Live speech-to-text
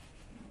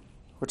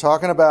We're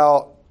talking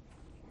about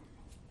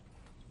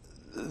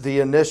the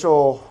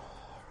initial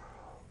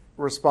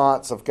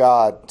response of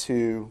God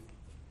to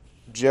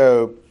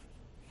Job,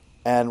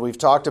 and we've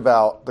talked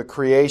about the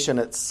creation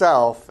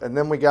itself, and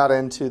then we got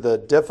into the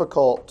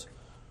difficult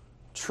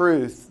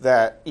truth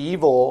that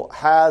evil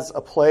has a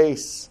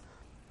place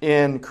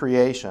in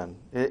creation.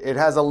 It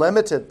has a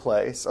limited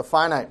place, a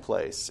finite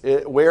place.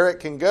 Where it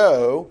can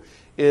go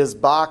is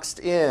boxed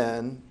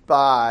in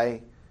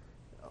by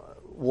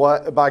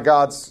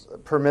God's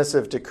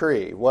permissive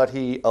decree, what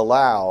he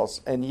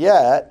allows. And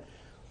yet,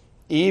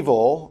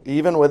 evil,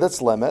 even with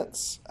its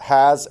limits,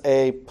 has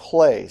a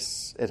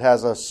place. It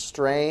has a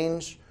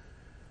strange,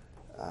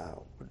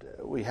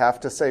 we have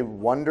to say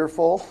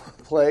wonderful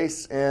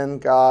place in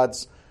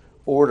God's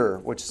order,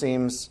 which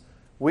seems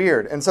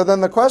weird. And so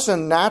then the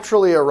question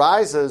naturally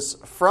arises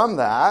from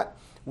that,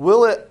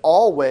 will it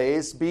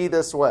always be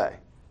this way?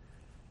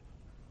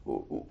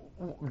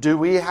 Do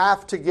we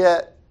have to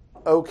get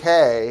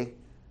okay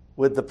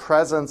with the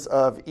presence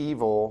of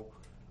evil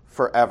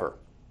forever?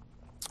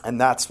 And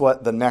that's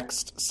what the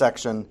next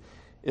section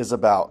is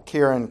about.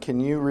 Kieran, can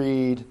you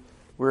read?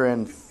 We're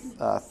in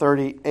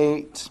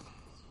 38.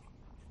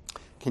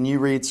 Can you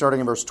read starting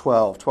in verse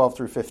 12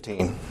 through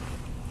 15?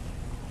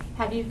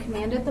 Have you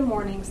commanded the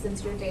morning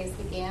since your days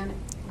began,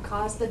 and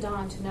caused the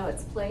dawn to know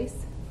its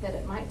place, that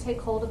it might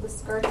take hold of the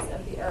skirts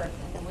of the earth,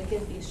 and the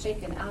wicked be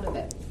shaken out of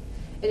it?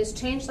 It is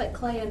changed like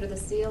clay under the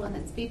seal, and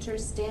its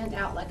features stand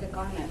out like a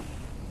garment.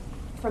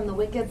 From the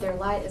wicked their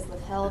light is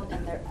withheld,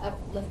 and their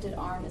uplifted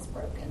arm is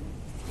broken.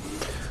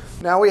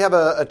 Now we have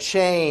a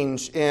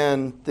change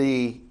in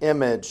the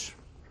image.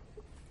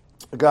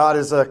 God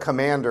is a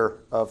commander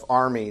of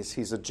armies.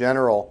 He's a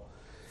general.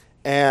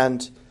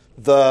 And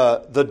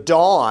the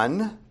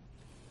dawn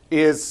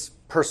is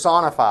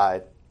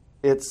personified.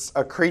 It's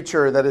a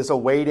creature that is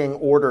awaiting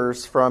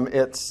orders from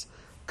its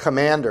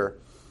commander.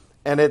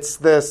 And it's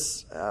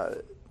this,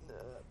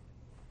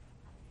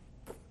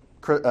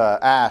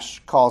 Ash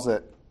calls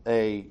it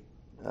a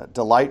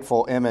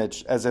delightful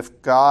image, as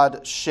if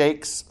God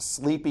shakes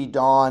sleepy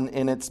dawn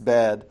in its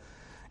bed,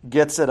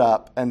 gets it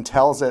up, and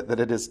tells it that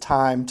it is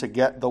time to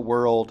get the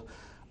world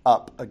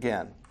up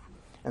again.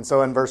 And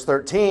so in verse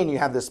 13, you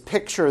have this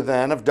picture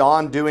then of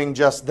dawn doing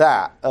just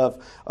that.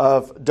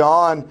 Of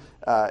dawn,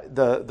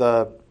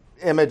 the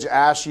image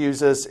Ash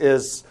uses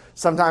is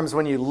sometimes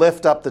when you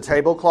lift up the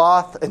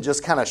tablecloth and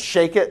just kind of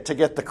shake it to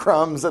get the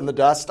crumbs and the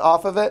dust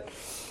off of it.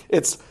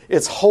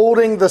 It's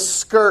holding the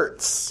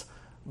skirts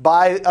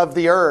of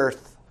the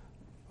earth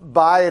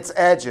by its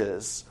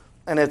edges,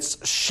 and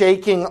it's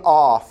shaking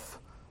off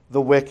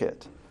the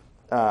wicked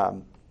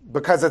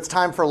because it's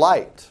time for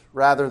light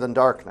rather than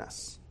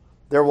darkness.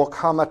 There will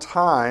come a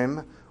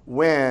time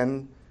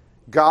when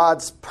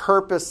God's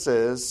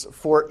purposes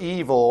for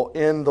evil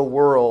in the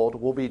world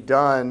will be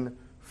done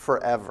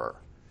forever.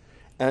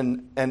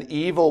 And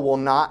evil will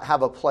not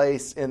have a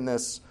place in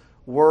this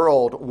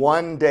world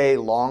one day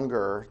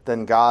longer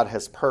than God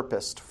has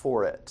purposed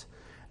for it.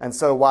 And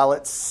so while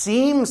it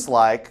seems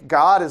like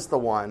God is the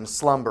one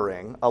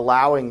slumbering,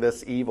 allowing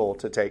this evil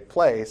to take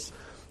place,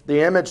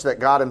 the image that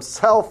God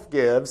himself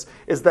gives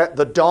is that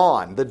the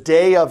dawn, the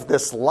day of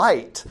this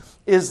light,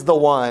 is the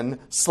one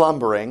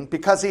slumbering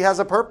because he has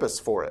a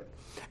purpose for it.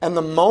 And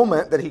the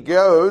moment that he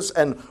goes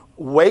and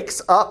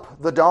wakes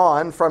up the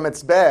dawn from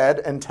its bed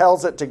and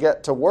tells it to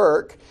get to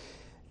work,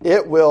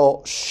 it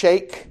will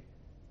shake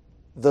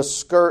the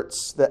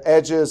skirts, the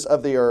edges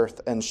of the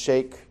earth, and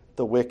shake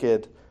the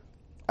wicked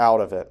out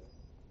of it.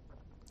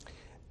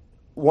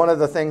 One of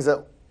the things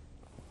that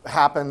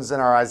happens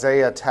in our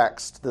Isaiah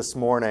text this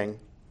morning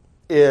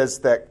is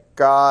that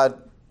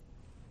God,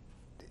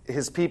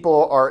 his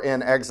people are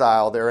in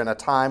exile. They're in a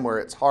time where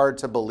it's hard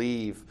to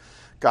believe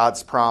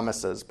God's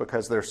promises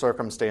because their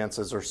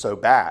circumstances are so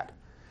bad.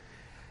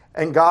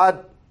 And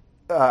God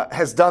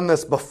has done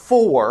this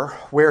before,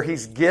 where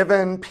he's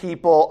given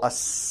people a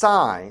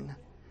sign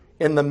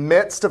in the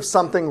midst of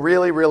something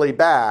really, really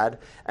bad.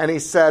 And he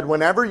said,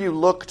 whenever you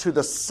look to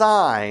the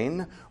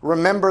sign,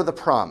 remember the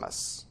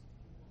promise.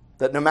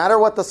 That no matter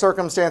what the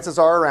circumstances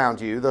are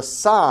around you, the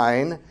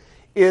sign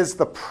is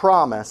the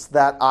promise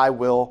that I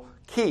will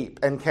keep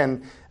and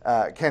can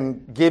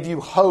give you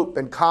hope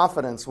and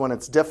confidence when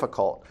it's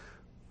difficult.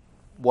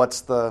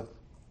 What's the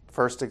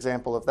first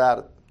example of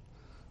that?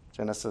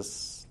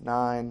 Genesis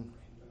 9,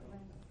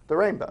 the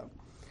rainbow.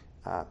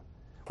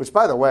 Which,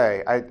 by the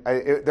way,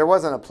 there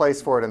wasn't a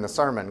place for it in the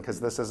sermon because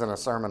this isn't a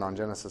sermon on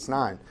Genesis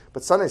 9.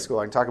 But Sunday school,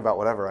 I can talk about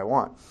whatever I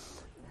want.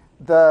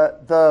 Have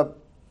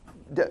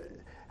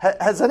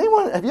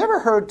you ever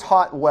heard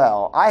taught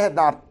well? I had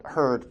not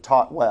heard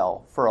taught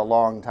well for a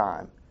long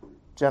time.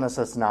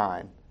 Genesis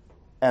 9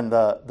 and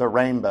the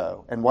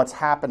rainbow and what's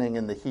happening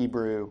in the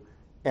Hebrew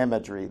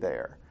imagery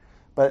there.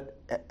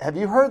 But have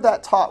you heard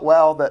that taught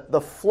well, that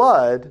the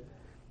flood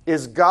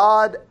is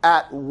God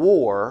at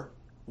war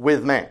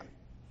with man?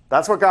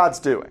 That's what God's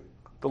doing.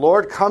 The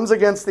Lord comes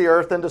against the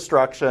earth in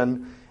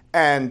destruction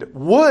and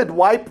would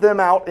wipe them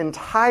out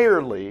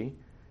entirely,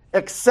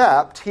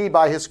 except he,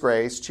 by his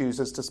grace,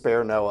 chooses to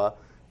spare Noah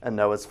and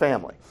Noah's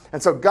family.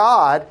 And so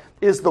God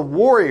is the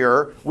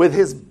warrior with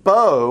his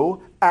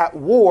bow at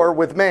war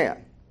with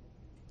man.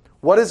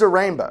 What is a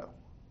rainbow?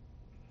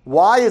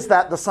 Why is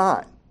that the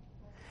sign?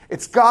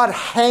 It's God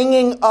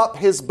hanging up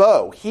his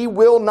bow. He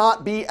will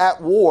not be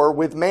at war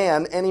with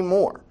man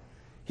anymore.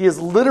 He is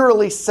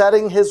literally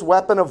setting his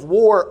weapon of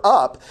war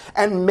up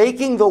and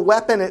making the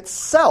weapon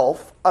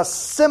itself a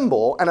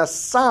symbol and a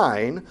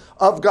sign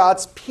of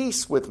God's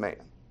peace with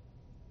man.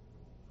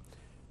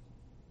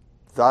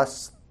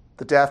 Thus,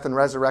 the death and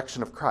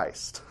resurrection of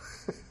Christ.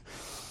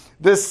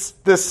 This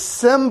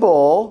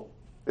symbol,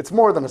 it's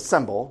more than a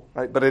symbol,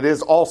 right? But it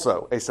is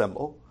also a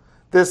symbol.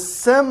 This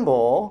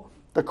symbol,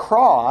 the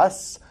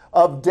cross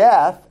of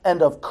death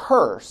and of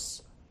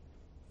curse,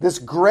 this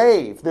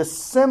grave, this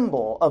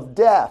symbol of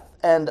death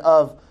and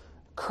of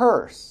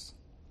curse,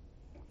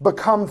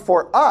 become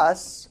for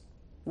us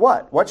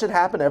what? What should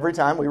happen every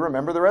time we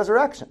remember the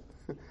resurrection?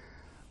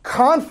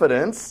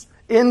 Confidence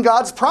in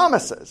God's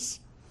promises.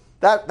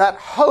 That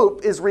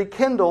hope is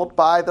rekindled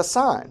by the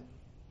sign.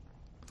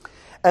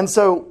 And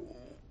so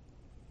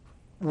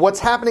what's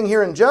happening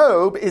here in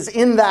Job is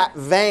in that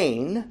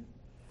vein.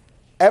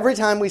 Every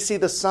time we see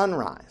the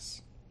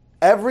sunrise,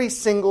 every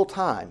single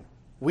time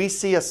we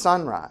see a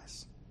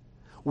sunrise,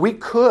 we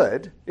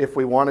could, if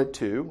we wanted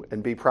to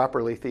and be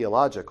properly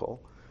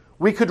theological,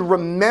 we could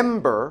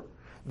remember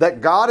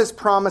that God has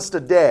promised a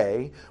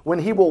day when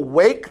he will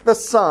wake the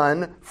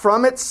sun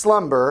from its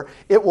slumber,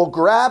 it will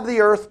grab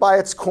the earth by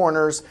its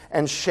corners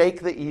and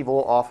shake the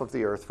evil off of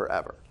the earth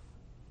forever.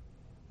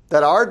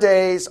 That our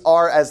days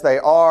are as they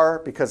are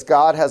because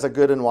God has a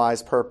good and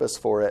wise purpose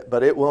for it,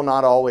 but it will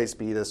not always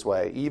be this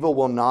way. Evil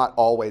will not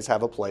always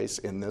have a place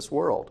in this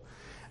world.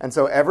 And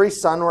so every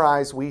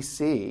sunrise we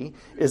see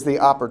is the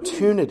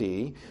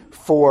opportunity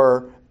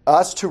for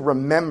us to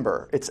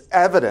remember. It's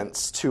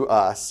evidence to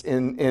us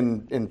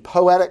in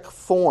poetic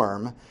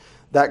form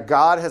that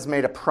God has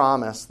made a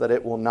promise that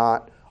it will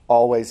not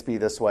always be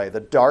this way. The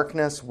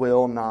darkness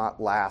will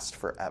not last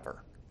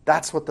forever.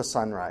 That's what the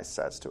sunrise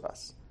says to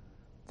us.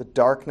 The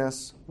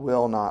darkness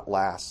will not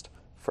last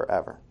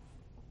forever.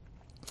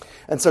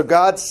 And so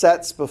God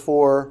sets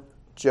before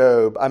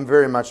Job, I'm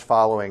very much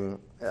following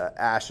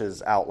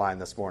Ash's outline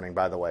this morning,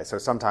 by the way. So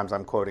sometimes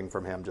I'm quoting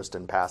from him just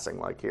in passing,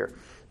 like here.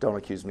 Don't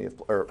accuse me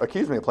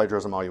of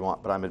plagiarism all you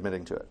want, but I'm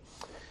admitting to it.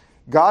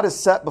 God has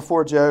set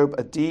before Job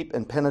a deep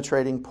and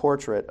penetrating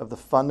portrait of the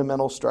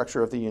fundamental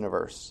structure of the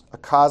universe, a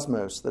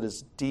cosmos that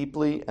is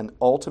deeply and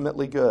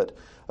ultimately good,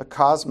 a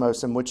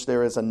cosmos in which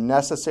there is a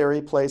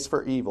necessary place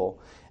for evil,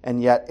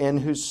 and yet in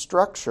whose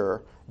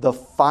structure the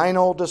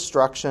final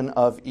destruction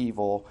of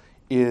evil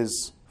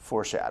is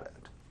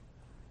foreshadowed.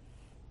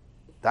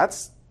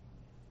 That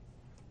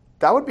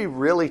would be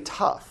really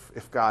tough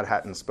if God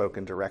hadn't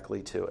spoken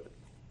directly to it,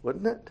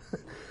 wouldn't it?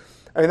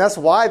 I mean, that's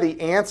why the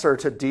answer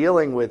to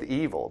dealing with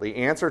evil, the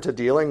answer to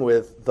dealing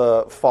with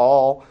the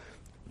fall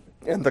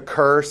and the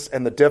curse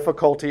and the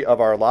difficulty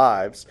of our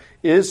lives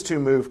is to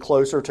move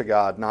closer to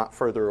God, not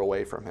further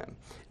away from him.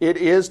 It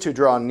is to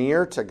draw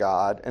near to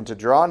God and to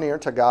draw near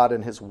to God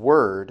in his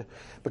word,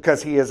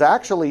 because he has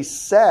actually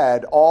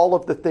said all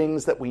of the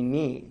things that we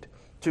need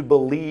to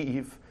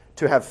believe,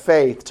 to have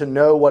faith, to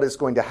know what is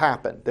going to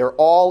happen. They're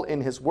all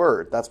in his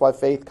word. That's why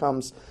faith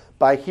comes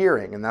by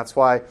hearing, and that's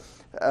why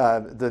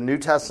the New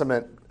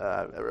Testament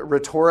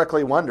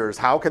rhetorically wonders,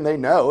 how can they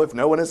know if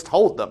no one has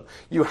told them?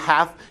 You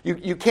can't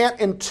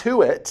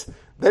intuit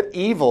that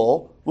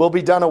evil will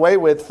be done away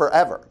with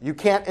forever. You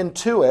can't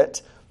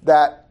intuit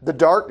that the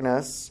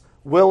darkness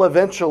will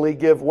eventually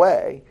give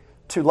way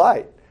to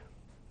light.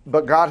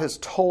 But God has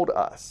told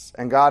us,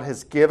 and God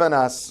has given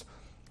us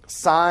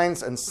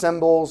signs and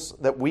symbols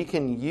that we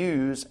can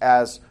use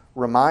as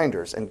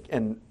reminders.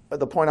 And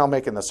the point I'll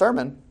make in the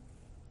sermon,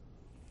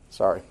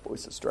 sorry,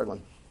 voice is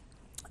struggling.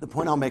 The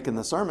point I'll make in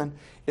the sermon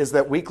is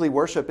that weekly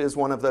worship is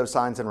one of those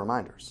signs and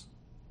reminders.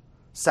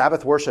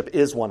 Sabbath worship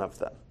is one of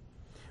them.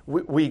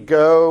 We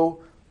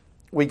go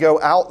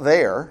out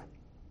there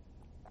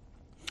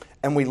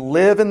and we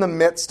live in the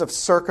midst of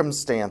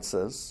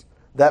circumstances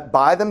that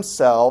by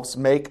themselves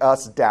make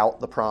us doubt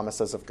the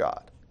promises of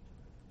God.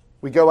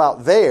 We go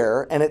out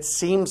there and it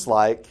seems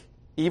like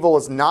evil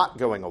is not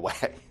going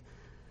away.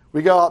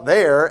 We go out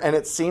there and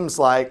it seems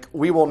like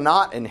we will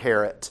not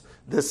inherit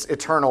this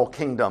eternal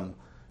kingdom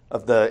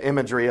of the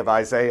imagery of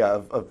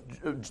Isaiah,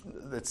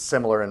 it's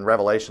similar in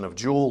Revelation, of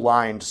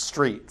jewel-lined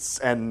streets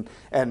and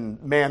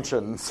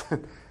mansions.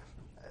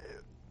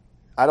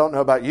 I don't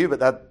know about you, but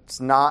that's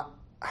not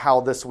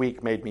how this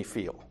week made me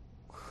feel.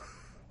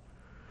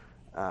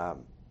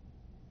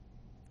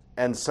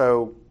 And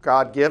so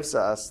God gives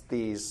us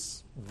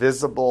these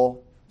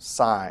visible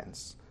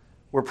signs.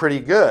 We're pretty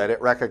good at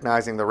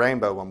recognizing the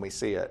rainbow when we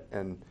see it.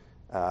 And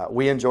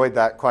we enjoyed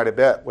that quite a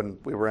bit when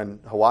we were in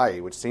Hawaii,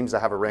 which seems to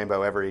have a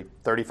rainbow every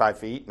 35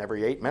 feet and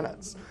every 8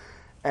 minutes.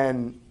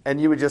 And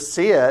you would just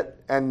see it,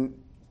 and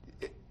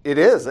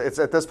it's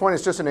at this point,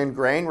 it's just an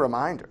ingrained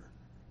reminder.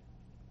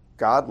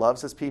 God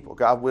loves his people.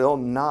 God will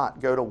not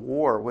go to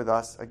war with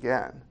us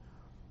again.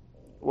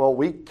 Well,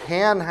 we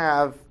can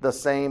have the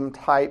same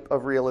type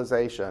of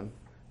realization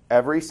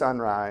every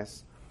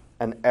sunrise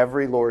and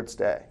every Lord's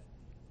Day.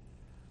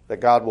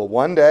 That God will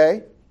one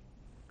day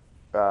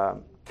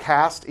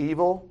cast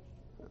evil,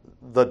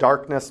 the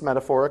darkness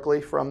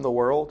metaphorically, from the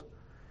world,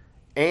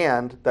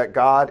 and that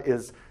God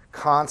is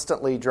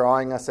constantly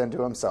drawing us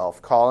into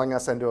himself, calling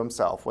us into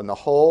himself, when the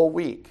whole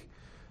week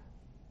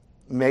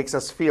makes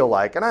us feel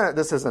like, and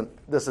this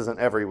isn't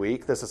every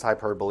week, this is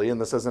hyperbole, and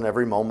this isn't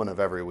every moment of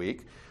every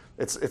week.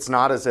 It's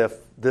not as if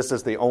this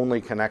is the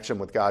only connection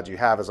with God you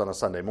have is on a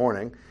Sunday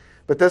morning,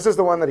 but this is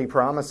the one that he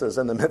promises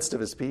in the midst of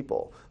his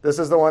people. This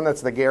is the one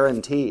that's the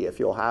guarantee, if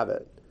you'll have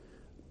it,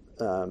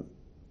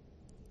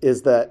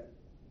 is that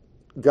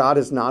God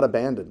has not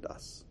abandoned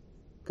us.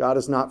 God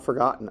has not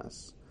forgotten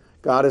us.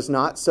 God is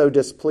not so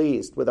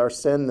displeased with our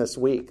sin this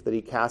week that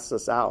he casts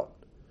us out.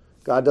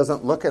 God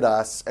doesn't look at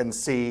us and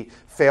see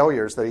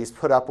failures that he's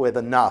put up with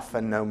enough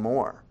and no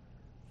more.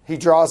 He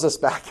draws us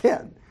back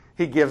in.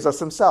 He gives us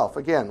himself,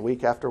 again,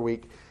 week after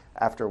week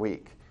after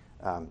week.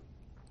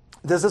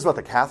 This is what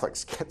the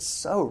Catholics get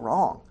so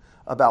wrong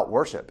about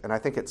worship, and I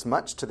think it's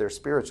much to their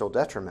spiritual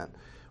detriment,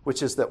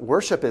 which is that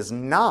worship is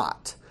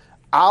not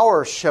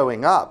our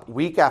showing up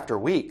week after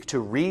week to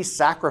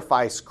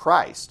re-sacrifice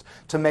Christ,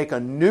 to make a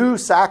new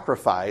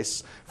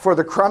sacrifice for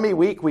the crummy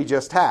week we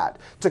just had,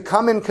 to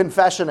come in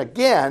confession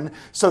again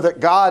so that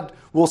God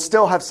will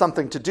still have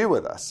something to do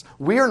with us.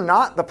 We are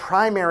not the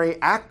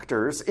primary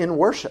actors in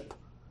worship.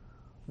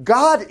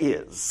 God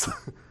is.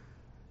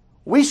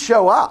 We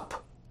show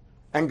up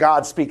and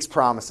God speaks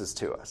promises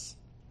to us.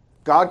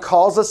 God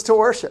calls us to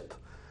worship.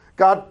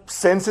 God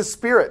sends his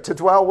Spirit to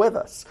dwell with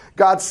us.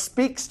 God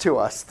speaks to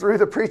us through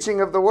the preaching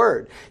of the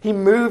word. He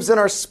moves in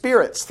our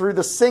spirits through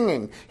the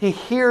singing. He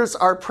hears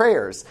our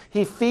prayers.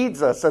 He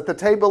feeds us at the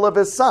table of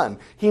his Son.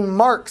 He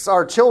marks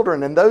our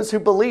children and those who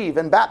believe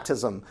in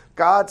baptism.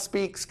 God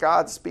speaks,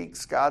 God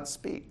speaks, God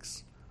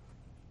speaks.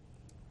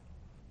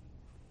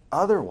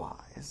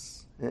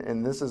 Otherwise,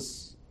 and this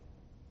is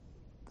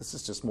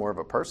just more of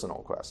a personal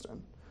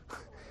question,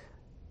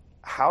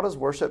 how does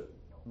worship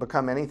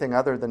become anything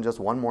other than just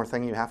one more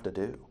thing you have to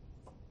do?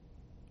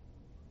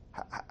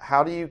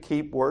 How do you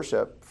keep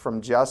worship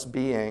from just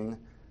being,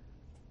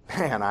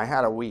 man, I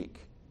had a week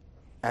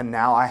and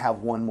now I have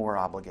one more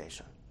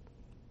obligation.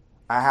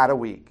 I had a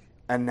week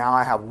and now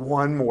I have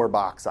one more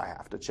box I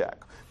have to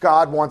check.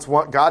 God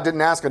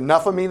didn't ask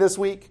enough of me this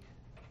week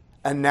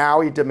and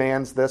now he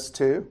demands this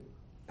too?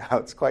 No,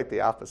 it's quite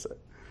the opposite.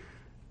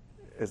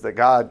 Is that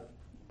God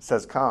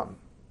says, come,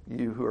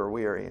 you who are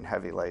weary and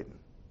heavy laden,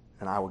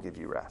 and I will give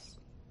you rest.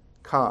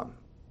 Come,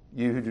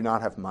 you who do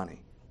not have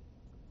money,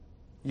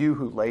 you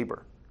who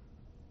labor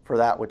for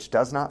that which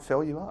does not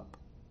fill you up.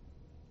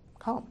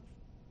 Come.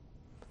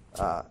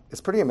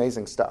 It's pretty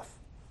amazing stuff.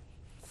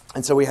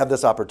 And so we have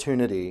this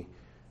opportunity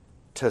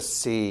to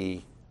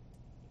see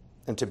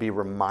and to be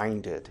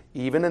reminded,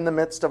 even in the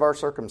midst of our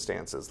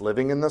circumstances,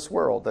 living in this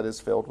world that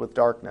is filled with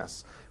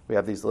darkness, we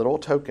have these little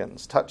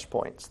tokens, touch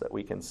points that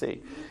we can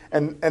see.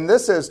 And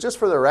this is, just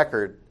for the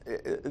record,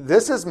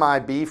 this is my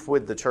beef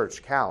with the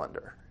church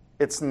calendar.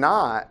 It's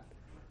not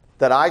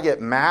that I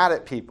get mad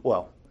at people.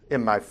 Well,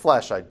 in my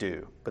flesh I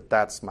do, but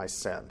that's my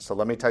sin. So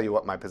let me tell you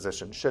what my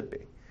position should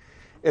be.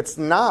 It's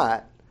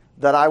not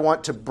that I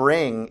want to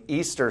bring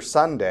Easter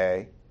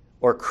Sunday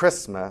or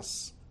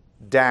Christmas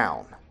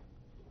down.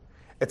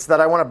 It's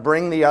that I want to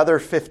bring the other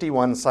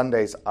 51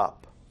 Sundays up.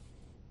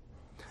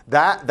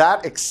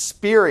 That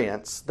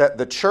experience that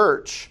the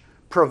church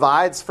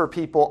provides for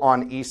people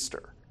on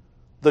Easter,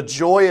 the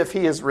joy of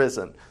he is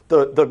risen,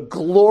 the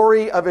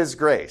glory of his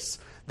grace.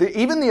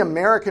 Even the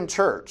American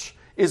church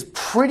is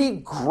pretty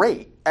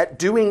great at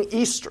doing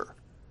Easter.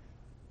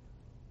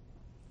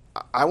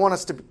 I want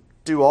us to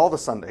do all the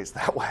Sundays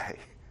that way.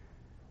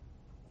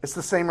 It's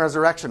the same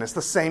resurrection. It's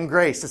the same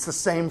grace. It's the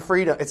same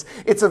freedom.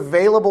 It's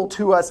available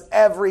to us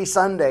every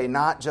Sunday,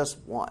 not just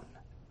one.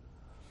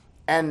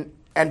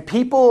 And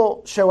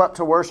people show up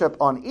to worship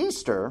on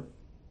Easter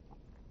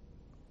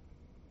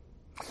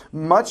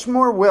much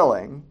more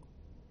willing,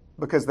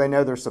 because they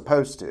know they're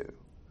supposed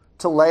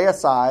to lay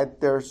aside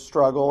their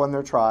struggle and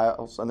their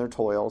trials and their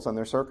toils and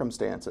their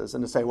circumstances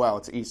and to say, well,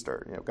 it's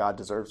Easter. God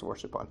deserves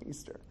worship on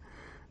Easter.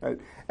 Right?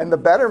 And the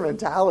better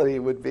mentality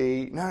would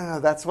be, no,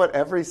 that's what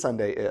every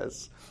Sunday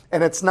is.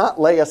 And it's not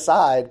lay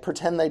aside,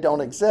 pretend they don't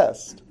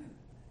exist.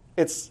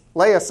 It's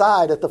lay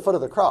aside at the foot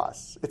of the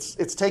cross.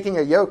 It's taking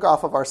a yoke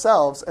off of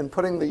ourselves and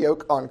putting the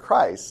yoke on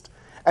Christ.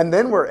 And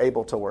then we're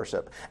able to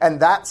worship. And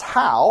that's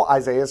how,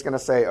 Isaiah is going to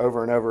say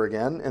over and over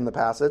again in the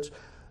passage,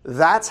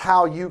 that's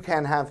how you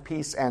can have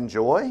peace and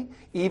joy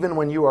even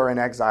when you are in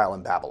exile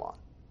in Babylon.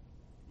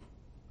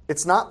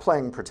 It's not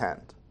playing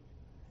pretend.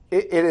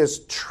 It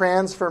is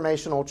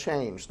transformational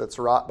change that's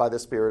wrought by the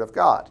Spirit of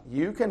God.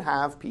 You can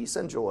have peace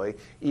and joy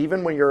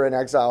even when you're in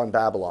exile in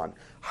Babylon.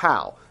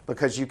 How?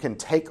 Because you can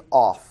take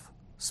off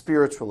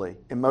spiritually,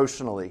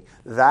 emotionally,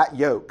 that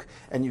yoke,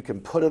 and you can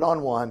put it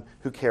on one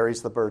who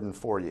carries the burden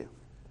for you.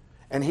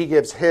 And he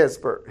gives his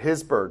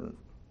burden,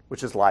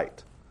 which is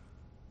light.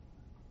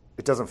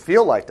 It doesn't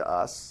feel like to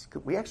us.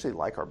 We actually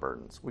like our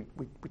burdens. We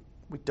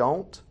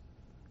don't,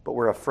 but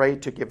we're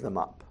afraid to give them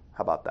up.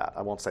 How about that?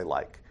 I won't say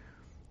like.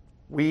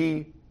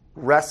 We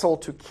wrestle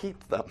to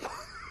keep them.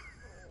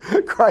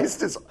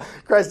 Christ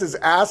is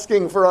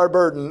asking for our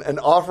burden and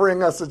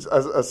offering us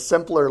a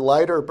simpler,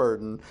 lighter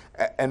burden,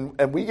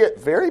 and we get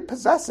very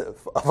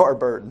possessive of our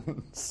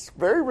burdens,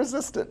 very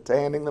resistant to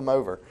handing them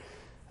over.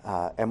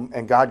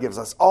 And God gives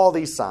us all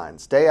these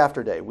signs, day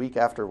after day, week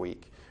after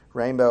week,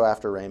 rainbow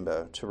after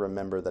rainbow, to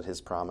remember that his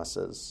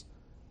promises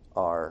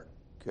are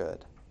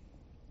good.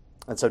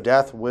 And so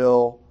death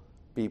will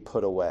be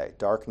put away.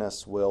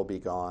 Darkness will be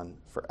gone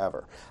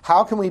forever.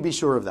 How can we be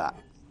sure of that?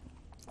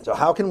 So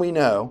how can we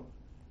know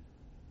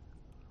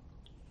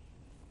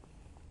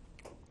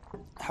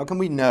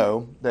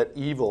that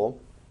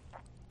evil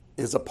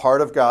is a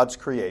part of God's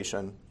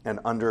creation and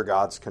under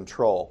God's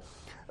control?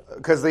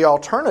 Because the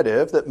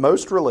alternative that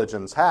most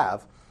religions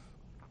have,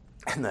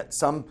 and that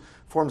some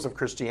forms of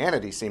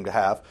Christianity seem to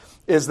have,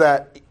 is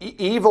that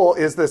evil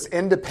is this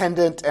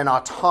independent and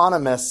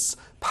autonomous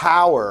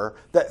power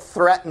that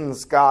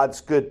threatens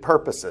God's good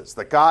purposes,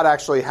 that God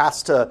actually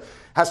has to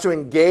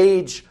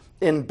engage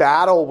in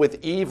battle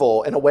with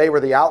evil in a way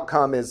where the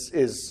outcome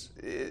is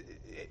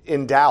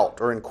in doubt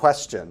or in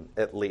question,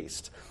 at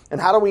least. And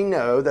how do we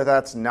know that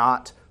that's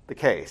not the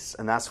case?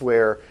 And that's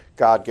where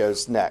God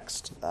goes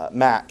next.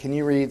 Matt, can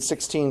you read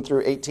 16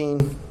 through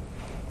 18?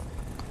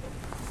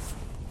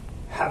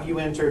 Have you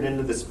entered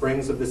into the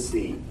springs of the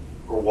sea,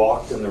 or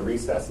walked in the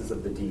recesses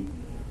of the deep?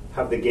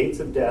 Have the gates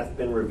of death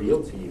been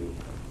revealed to you,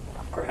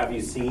 or have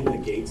you seen the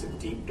gates of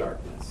deep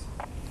darkness?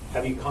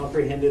 Have you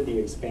comprehended the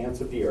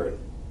expanse of the earth?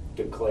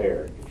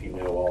 Declare if you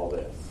know all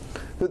this.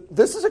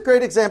 This is a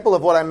great example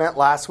of what I meant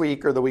last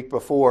week or the week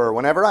before,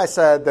 whenever I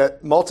said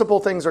that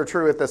multiple things are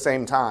true at the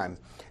same time.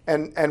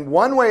 And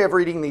one way of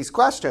reading these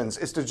questions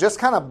is to just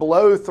kind of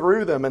blow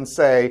through them and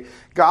say,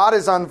 God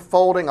is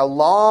unfolding a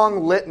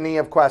long litany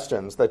of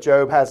questions that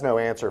Job has no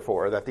answer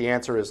for, that the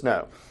answer is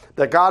no.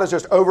 That God is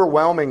just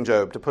overwhelming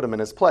Job to put him in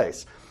his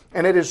place.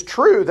 And it is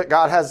true that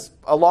God has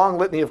a long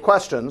litany of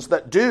questions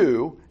that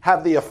do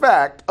have the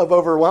effect of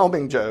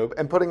overwhelming Job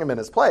and putting him in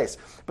his place.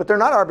 But they're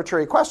not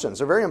arbitrary questions.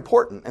 They're very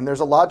important, and there's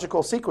a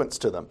logical sequence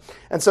to them.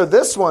 And so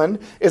this one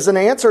is an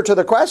answer to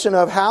the question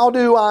of, how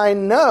do I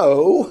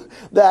know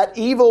that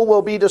evil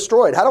will be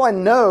destroyed? How do I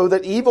know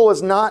that evil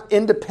is not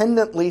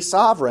independently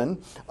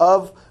sovereign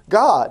of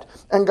God?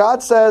 And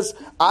God says,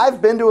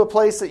 I've been to a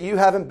place that you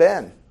haven't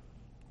been.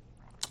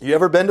 You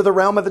ever been to the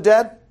realm of the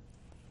dead?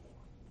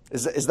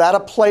 Is that a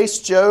place,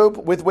 Job,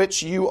 with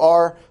which you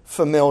are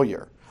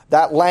familiar?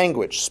 That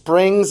language,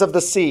 springs of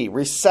the sea,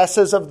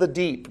 recesses of the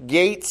deep,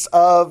 gates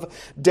of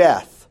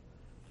death.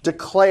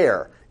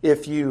 Declare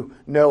if you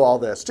know all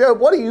this. Job,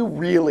 what do you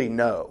really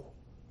know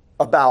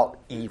about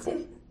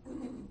evil?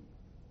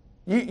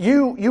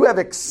 You have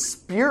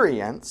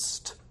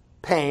experienced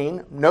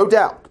pain, no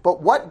doubt.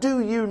 But what do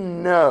you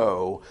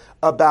know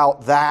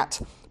about that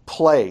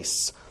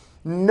place?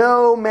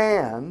 No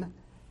man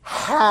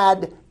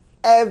had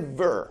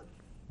ever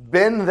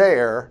been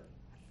there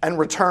and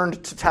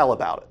returned to tell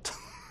about it.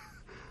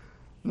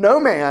 No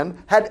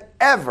man had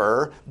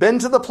ever been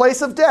to the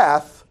place of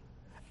death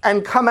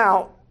and come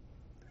out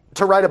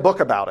to write a book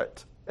about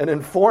it and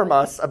inform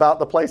us about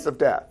the place of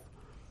death.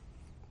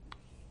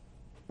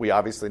 We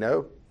obviously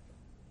know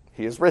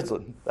he is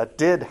risen. That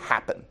did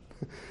happen.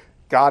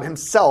 God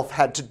himself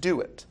had to do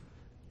it.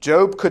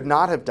 Job could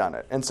not have done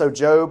it, and so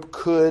Job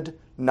could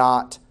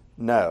not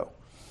know.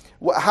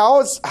 How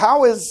is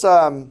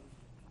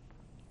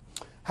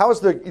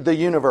the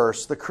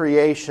universe, the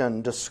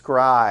creation,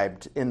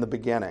 described in the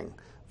beginning?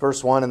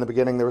 Verse 1, in the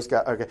beginning there was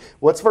God. Okay.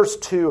 What's verse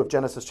 2 of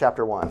Genesis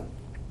chapter 1?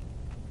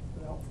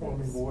 Without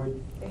forming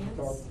void,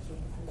 darkness.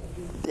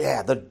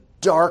 Yeah, the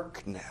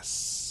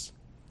darkness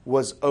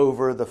was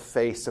over the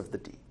face of the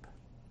deep.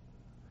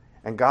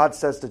 And God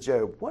says to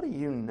Job, what do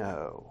you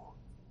know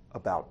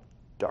about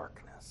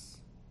darkness?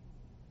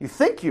 You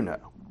think you know.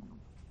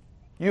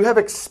 You have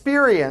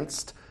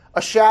experienced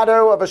a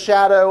shadow of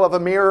a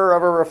mirror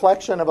of a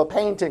reflection of a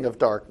painting of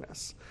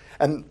darkness.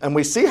 And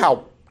we see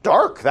how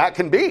dark that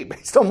can be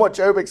based on what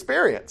Job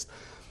experienced.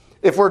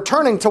 If we're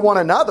turning to one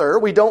another,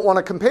 we don't want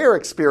to compare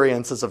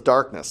experiences of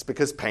darkness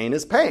because pain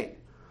is pain.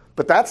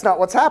 But that's not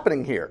what's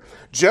happening here.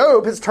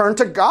 Job has turned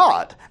to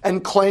God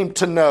and claimed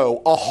to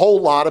know a whole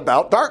lot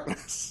about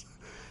darkness.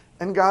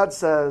 And God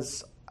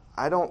says,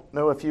 I don't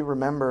know if you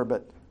remember,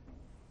 but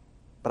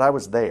I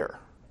was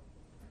there.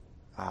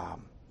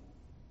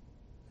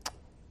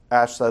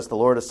 Ash says the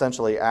Lord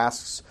essentially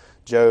asks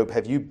Job,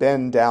 have you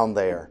been down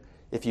there?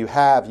 If you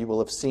have, you will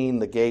have seen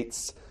the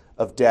gates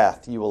of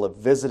death. You will have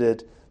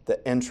visited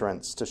the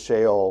entrance to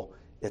Sheol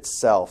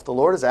itself. The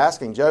Lord is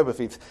asking Job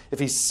if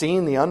he's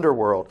seen the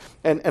underworld.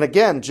 And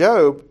again,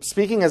 Job,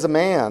 speaking as a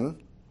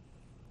man,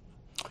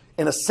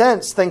 in a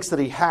sense, thinks that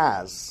he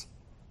has.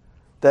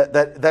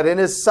 That in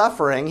his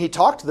suffering, he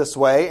talked this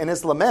way in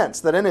his laments,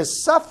 that in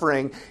his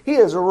suffering, he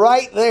is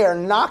right there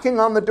knocking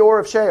on the door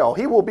of Sheol.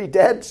 He will be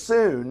dead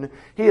soon.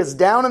 He is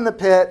down in the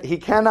pit. He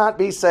cannot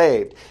be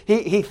saved.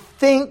 He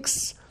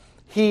thinks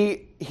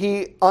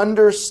he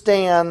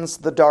understands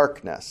the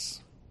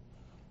darkness.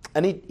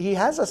 And he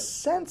has a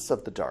sense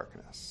of the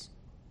darkness.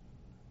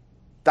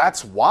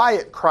 That's why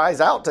it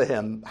cries out to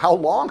him, "How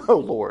long, O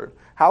Lord?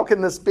 How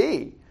can this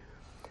be?"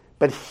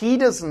 But he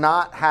does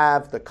not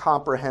have the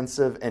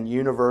comprehensive and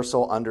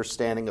universal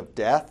understanding of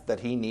death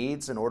that he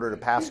needs in order to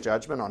pass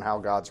judgment on how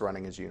God's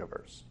running his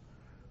universe.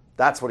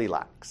 That's what he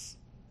lacks.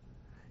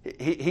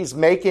 He's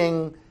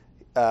making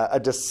a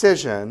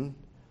decision.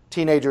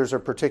 Teenagers are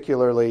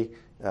particularly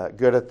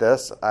good at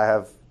this. I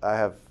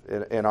have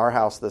in our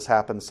house this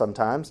happens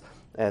sometimes,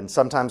 and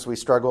sometimes we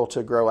struggle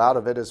to grow out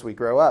of it as we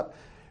grow up,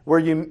 where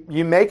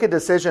you make a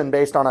decision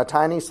based on a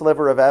tiny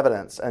sliver of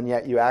evidence, and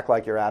yet you act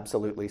like you're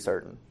absolutely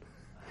certain.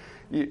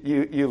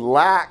 You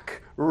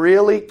lack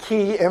really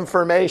key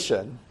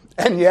information,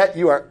 and yet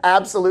you are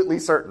absolutely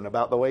certain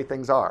about the way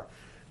things are.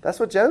 That's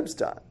what Job's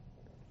done.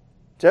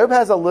 Job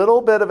has a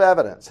little bit of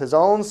evidence, his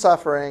own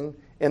suffering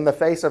in the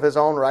face of his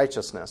own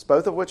righteousness,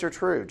 both of which are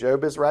true.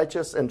 Job is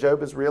righteous, and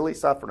Job is really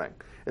suffering.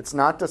 It's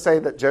not to say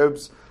that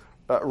Job's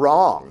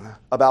wrong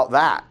about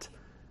that.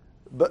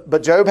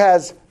 But Job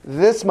has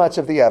this much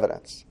of the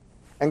evidence.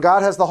 And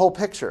God has the whole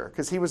picture,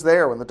 because he was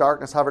there when the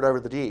darkness hovered over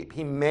the deep.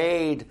 He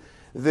made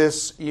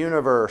this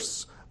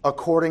universe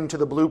according to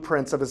the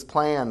blueprints of his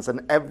plans,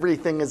 and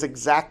everything is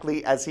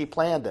exactly as he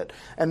planned it.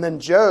 And then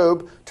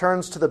Job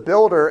turns to the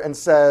builder and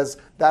says,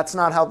 "That's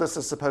not how this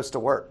is supposed to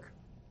work."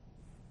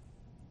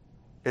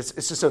 It's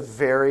just a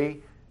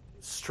very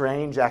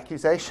strange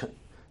accusation.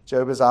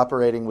 Job is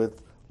operating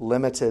with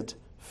limited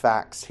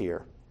facts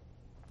here.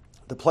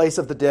 The place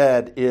of the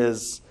dead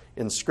is,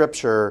 in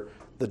Scripture,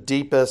 the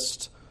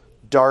deepest,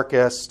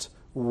 darkest,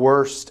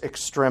 worst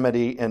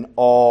extremity in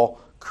all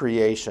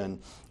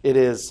creation. It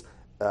is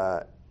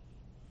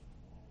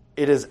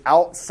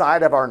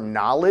outside of our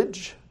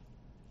knowledge,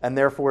 and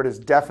therefore it is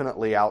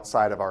definitely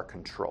outside of our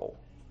control.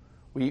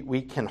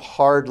 We can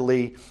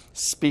hardly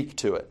speak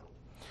to it.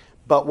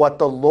 But what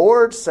the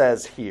Lord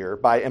says here,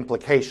 by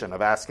implication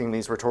of asking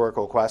these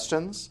rhetorical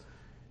questions,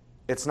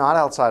 it's not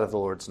outside of the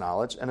Lord's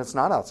knowledge, and it's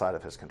not outside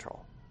of his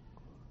control.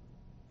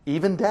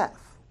 Even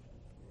death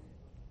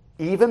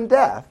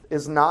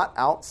is not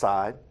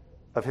outside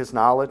of his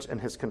knowledge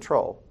and his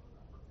control.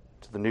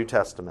 To the New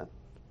Testament,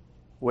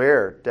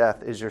 where,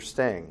 death, is your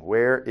sting?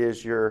 Where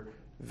is your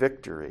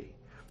victory?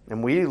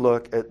 And we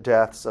look at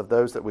deaths of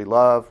those that we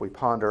love, we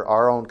ponder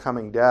our own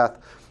coming death,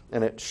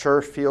 and it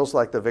sure feels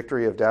like the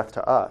victory of death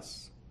to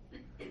us.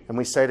 And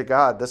we say to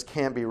God, this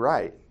can't be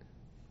right.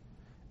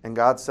 And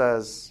God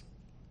says,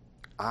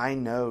 I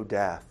know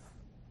death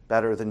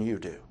better than you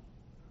do.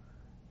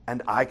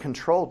 And I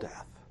control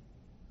death.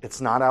 It's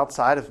not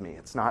outside of me.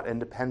 It's not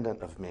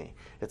independent of me.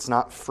 It's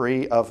not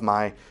free of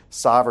my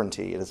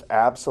sovereignty. It is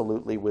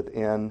absolutely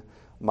within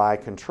my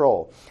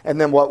control. And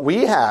then what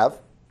we have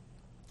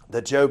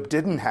that Job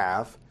didn't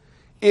have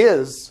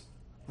is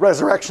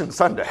Resurrection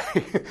Sunday.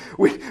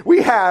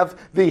 we have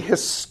the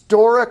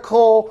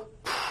historical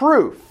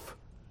proof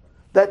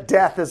that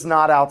death is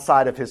not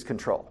outside of his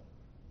control.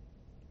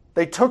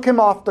 They took him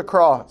off the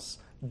cross,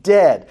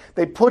 dead.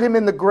 They put him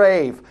in the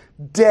grave,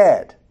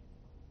 dead.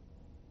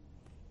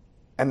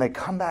 And they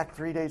come back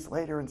 3 days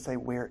later and say,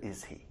 where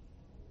is he?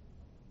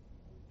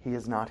 He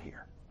is not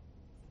here.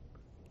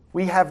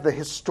 We have the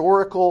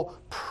historical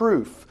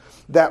proof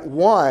that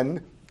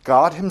one,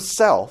 God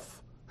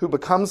himself, who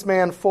becomes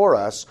man for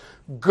us,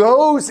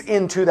 goes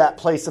into that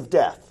place of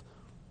death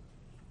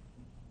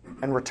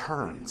and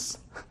returns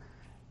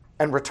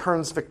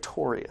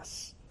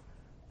victorious.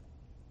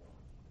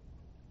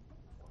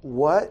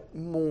 What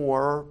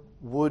more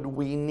would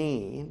we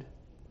need?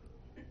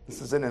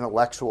 This is an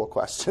intellectual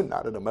question,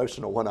 not an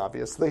emotional one,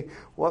 obviously.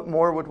 What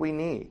more would we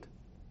need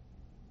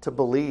to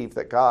believe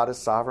that God is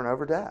sovereign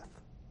over death?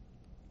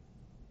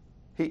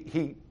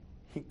 He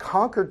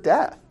conquered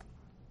death.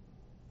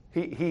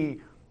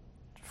 He,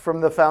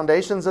 from the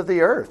foundations of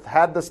the earth,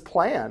 had this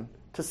plan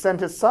to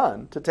send his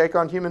son to take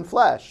on human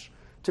flesh,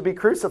 to be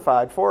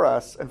crucified for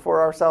us and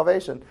for our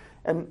salvation.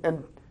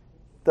 And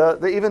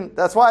even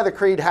that's why the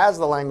creed has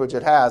the language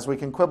it has. We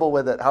can quibble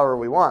with it however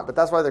we want, but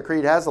that's why the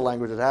creed has the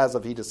language it has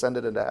of he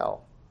descended into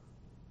hell.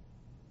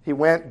 He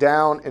went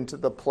down into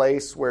the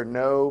place where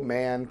no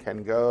man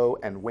can go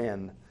and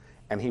win,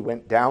 and he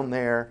went down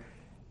there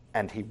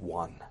and he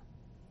won.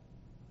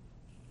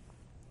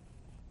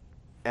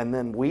 And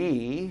then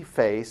we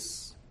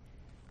face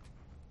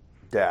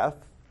death,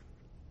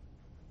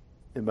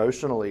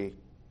 emotionally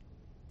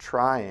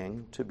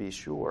trying to be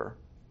sure.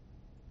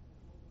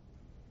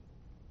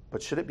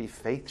 But should it be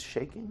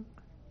faith-shaking?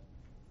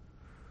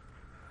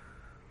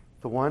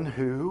 The one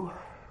who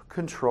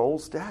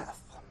controls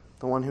death,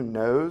 the one who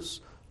knows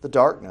the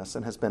darkness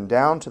and has been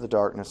down to the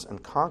darkness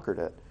and conquered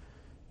it,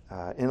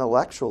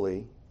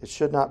 intellectually, it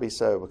should not be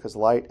so, because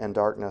light and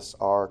darkness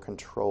are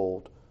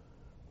controlled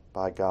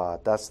by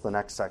God. That's the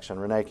next section.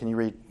 Renee, can you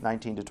read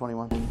 19 to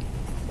 21?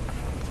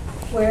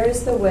 Where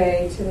is the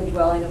way to the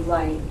dwelling of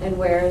light, and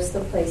where is the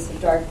place of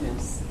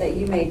darkness, that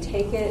you may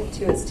take it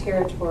to its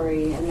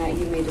territory, and that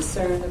you may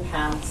discern the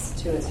paths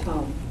to its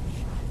home?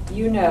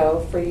 You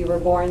know, for you were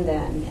born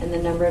then, and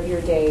the number of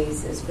your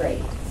days is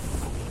great.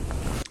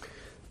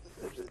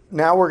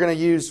 Now we're going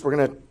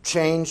to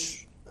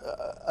change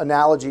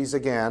analogies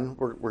again.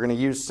 We're going to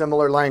use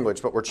similar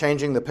language, but we're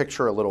changing the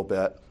picture a little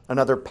bit.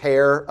 Another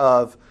pair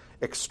of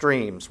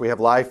extremes. We have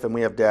life and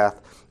we have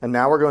death. And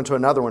now we're going to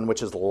another one,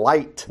 which is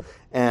light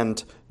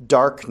and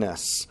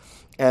darkness.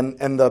 And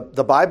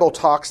the Bible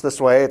talks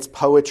this way. It's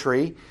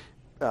poetry.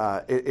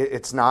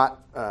 It's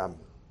not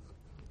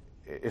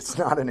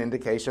an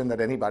indication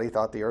that anybody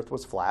thought the earth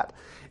was flat.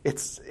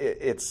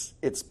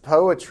 It's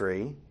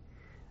poetry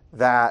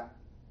that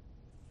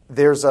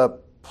there's a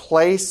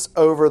place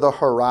over the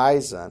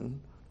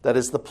horizon that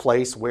is the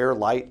place where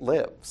light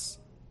lives.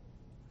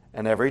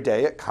 And every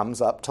day it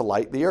comes up to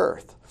light the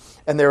earth.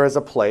 And there is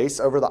a place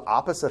over the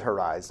opposite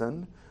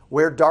horizon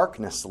where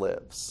darkness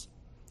lives.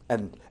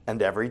 And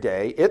every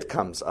day it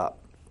comes up.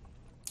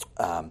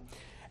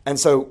 And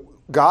so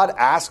God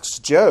asks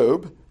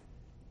Job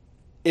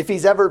if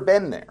he's ever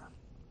been there.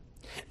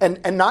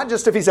 And not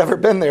just if he's ever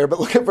been there, but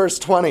look at verse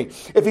 20.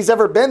 If he's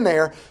ever been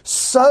there,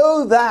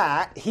 so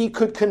that he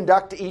could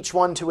conduct each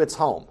one to its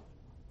home.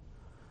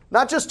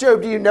 Not just,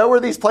 Job, do you know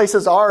where these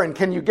places are and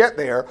can you get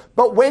there?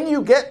 But when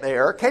you get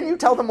there, can you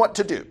tell them what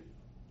to do?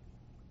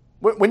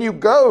 When you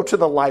go to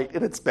the light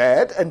in its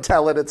bed and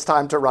tell it it's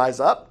time to rise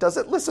up, does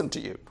it listen to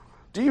you?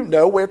 Do you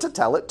know where to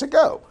tell it to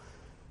go?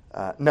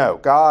 No,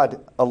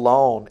 God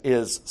alone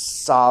is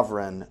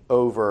sovereign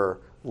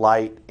over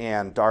light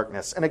and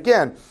darkness. And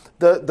again,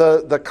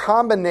 the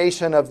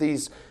combination of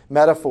these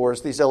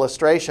metaphors, these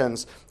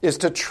illustrations, is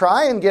to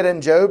try and get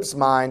in Job's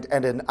mind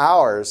and in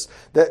ours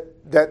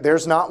that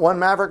there's not one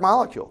maverick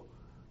molecule,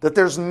 that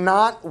there's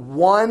not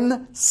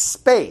one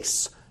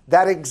space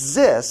that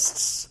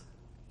exists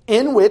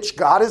in which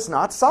God is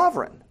not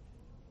sovereign.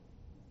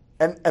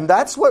 And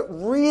that's what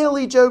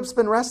really Job's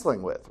been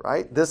wrestling with,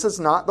 right? This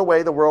is not the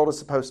way the world is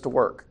supposed to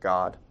work,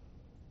 God.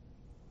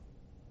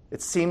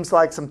 It seems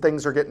like some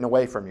things are getting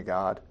away from you,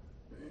 God.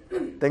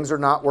 Things are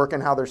not working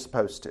how they're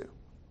supposed to.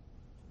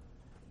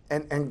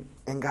 And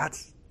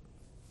God's,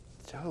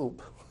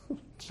 Job,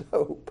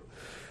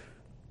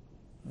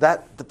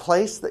 that the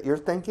place that you're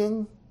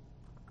thinking,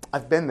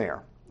 I've been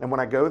there. And when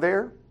I go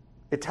there,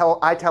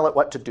 I tell it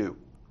what to do.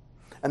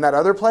 And that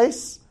other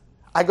place,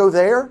 I go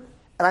there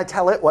and I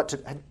tell it what to.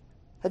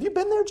 Have you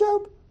been there,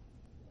 Job?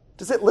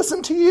 Does it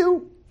listen to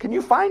you? Can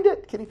you find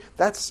it?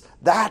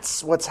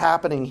 That's what's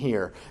happening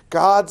here.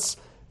 God's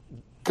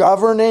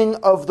governing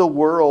of the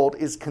world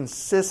is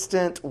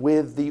consistent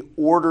with the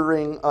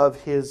ordering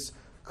of his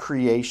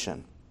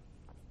creation.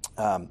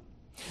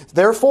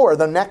 Therefore,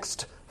 the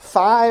next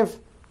 5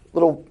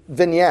 little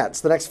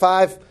vignettes, the next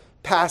 5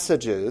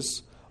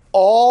 passages,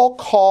 all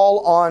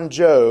call on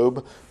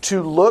Job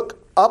to look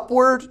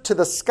upward to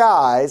the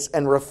skies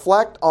and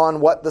reflect on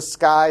what the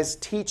skies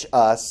teach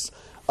us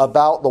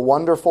about the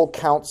wonderful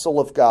counsel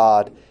of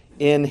God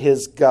in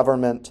his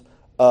government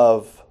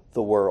of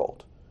the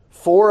world.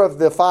 4 of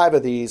the 5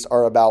 of these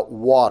are about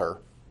water.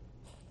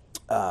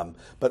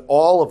 But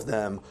all of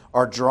them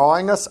are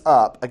drawing us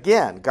up.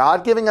 Again,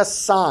 God giving us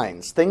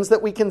signs, things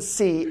that we can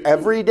see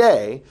every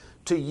day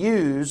to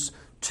use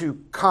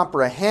to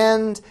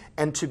comprehend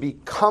and to be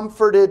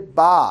comforted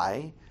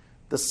by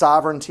the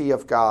sovereignty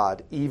of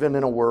God, even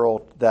in a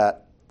world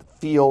that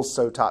feels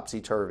so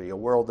topsy-turvy, a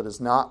world that is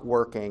not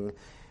working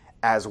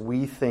as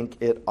we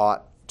think it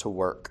ought to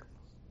work.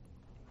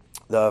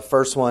 The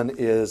first one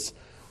is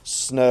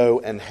snow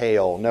and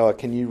hail. Noah,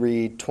 can you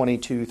read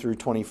 22 through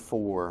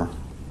 24?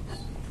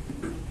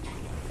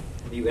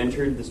 Have you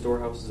entered the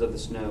storehouses of the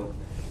snow,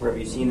 or have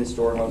you seen the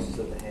storehouses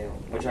of the hail,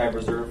 which I have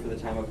reserved for the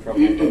time of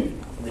trouble,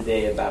 for the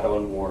day of battle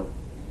and war?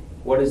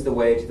 What is the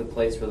way to the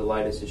place where the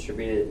light is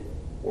distributed,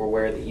 or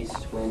where the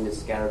east wind is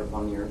scattered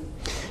upon the earth?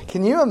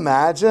 Can you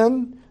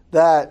imagine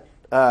that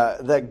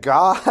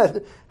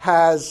God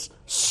has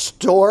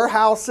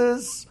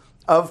storehouses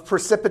of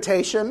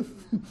precipitation?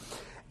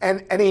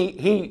 And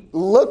he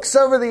looks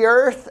over the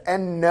earth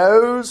and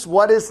knows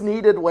what is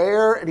needed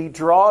where, and he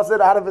draws it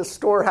out of his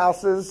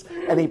storehouses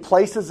and he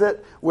places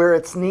it where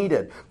it's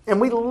needed. And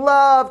we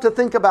love to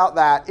think about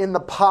that in the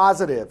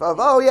positive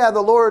of, oh yeah,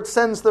 the Lord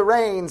sends the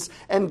rains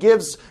and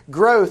gives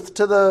growth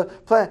to the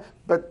plant.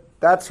 But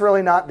that's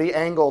really not the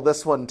angle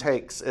this one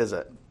takes, is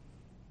it?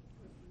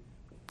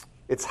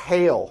 It's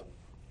hail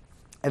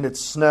and it's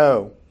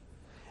snow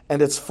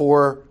and it's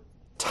for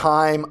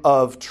time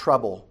of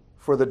trouble,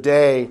 for the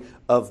day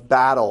of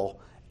battle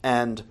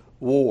and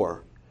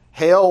war.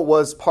 Hail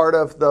was part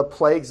of the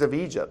plagues of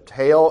Egypt.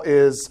 Hail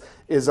is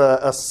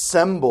a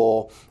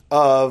symbol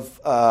of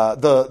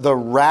the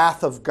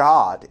wrath of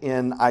God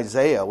in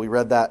Isaiah. We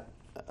read that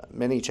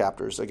many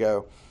chapters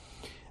ago.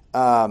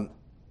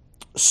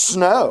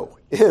 Snow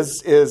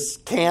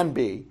can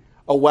be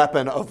a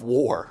weapon of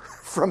war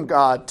from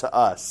God to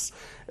us.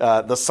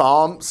 The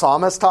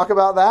psalmists talk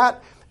about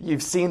that.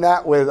 You've seen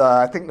that with,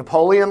 I think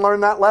Napoleon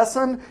learned that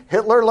lesson.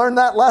 Hitler learned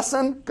that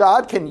lesson.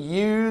 God can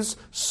use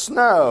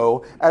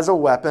snow as a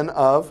weapon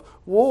of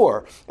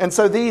war. And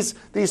so these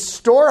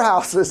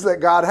storehouses that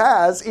God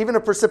has, even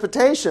of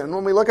precipitation,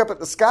 when we look up at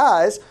the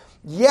skies,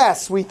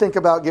 yes, we think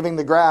about giving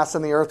the grass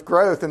and the earth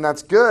growth, and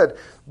that's good.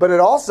 But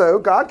it also,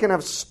 God can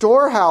have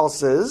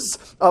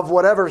storehouses of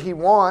whatever he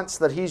wants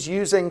that he's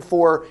using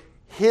for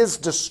his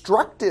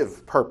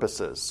destructive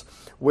purposes,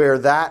 where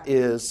that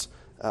is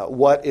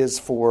what is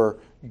for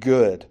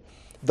good.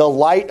 The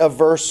light of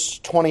verse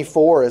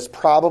 24 is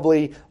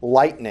probably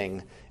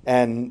lightning,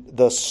 and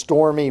the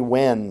stormy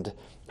wind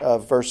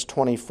of verse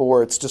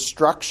 24, it's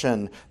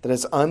destruction that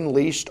is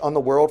unleashed on the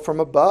world from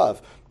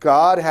above.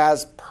 God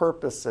has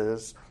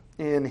purposes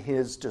in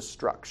his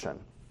destruction,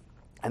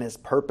 and his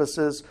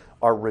purposes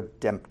are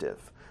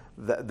redemptive.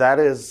 That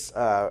is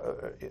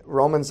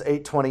Romans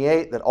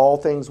 8:28, that all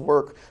things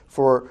work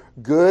for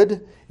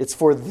good. It's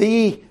for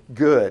the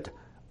good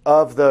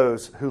of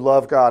those who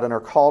love God and are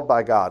called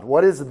by God.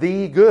 What is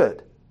the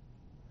good?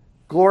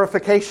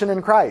 Glorification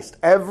in Christ.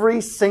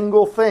 Every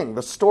single thing,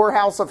 the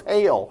storehouse of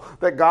hail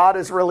that God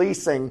is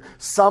releasing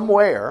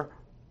somewhere,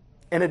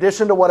 in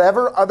addition to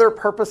whatever other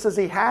purposes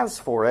he has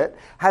for it,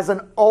 has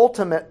an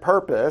ultimate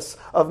purpose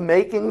of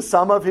making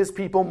some of his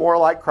people more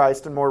like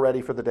Christ and more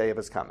ready for the day of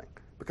his coming.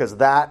 Because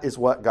that is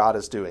what God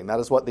is doing. That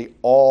is what the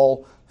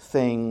all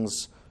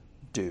things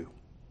do.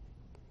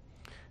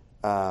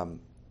 And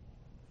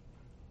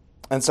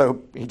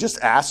so he just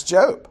asked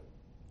Job.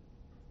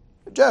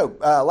 Job,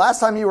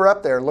 last time you were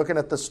up there looking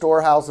at the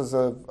storehouses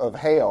of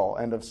hail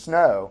and of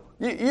snow,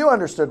 you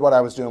understood what I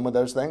was doing with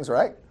those things,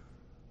 right?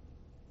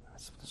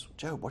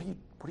 Job, what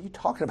are you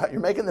talking about?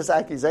 You're making this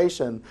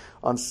accusation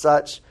on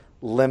such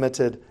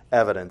limited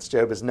evidence.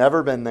 Job has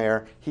never been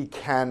there. He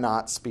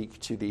cannot speak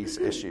to these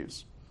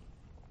issues.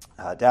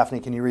 Daphne,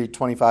 can you read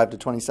 25 to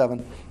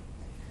 27?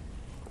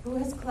 Who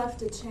has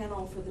cleft a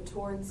channel for the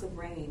torrents of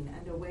rain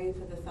and a way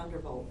for the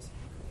thunderbolt,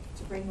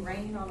 to bring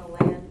rain on a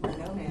land where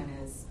no man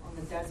is, on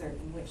the desert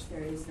in which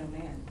there is no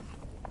man,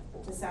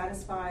 to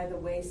satisfy the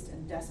waste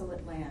and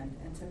desolate land,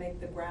 and to make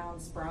the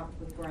ground sprout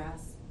with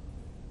grass?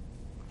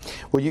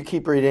 Will you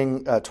keep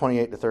reading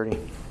 28 to 30?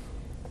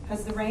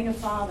 Has the rain a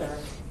father,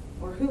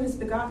 or who has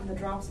begotten the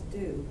drops of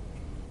dew?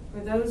 For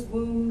those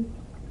womb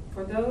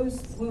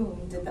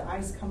did the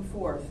ice come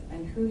forth,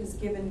 and who has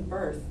given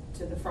birth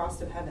to the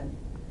frost of heaven?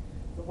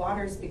 The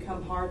waters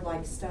become hard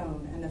like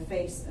stone, and the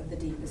face of the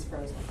deep is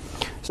frozen.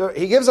 So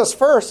he gives us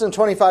first in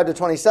 25 to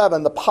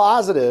 27 the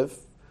positive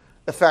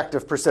effect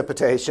of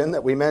precipitation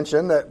that we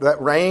mentioned,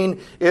 that rain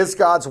is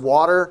God's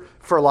water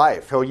for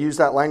life. He'll use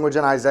that language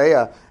in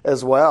Isaiah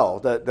as well,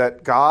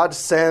 that God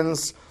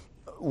sends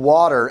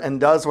water and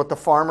does what the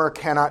farmer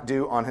cannot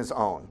do on his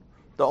own.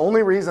 The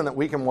only reason that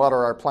we can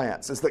water our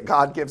plants is that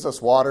God gives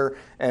us water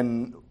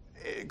and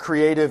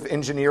creative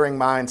engineering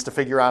minds to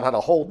figure out how to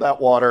hold that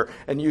water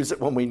and use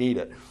it when we need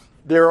it.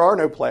 There are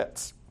no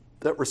plants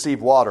that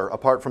receive water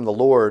apart from the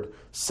Lord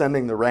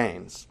sending the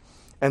rains.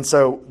 And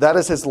so that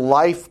is his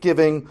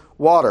life-giving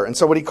water. And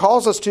so what he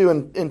calls us to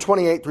in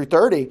 28 through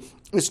 30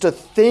 is to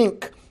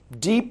think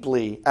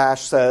deeply,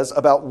 Ash says,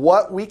 about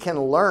what we can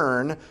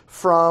learn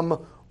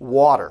from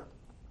water.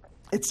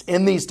 It's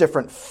in these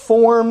different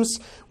forms.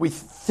 We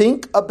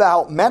think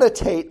about,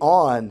 meditate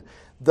on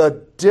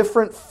the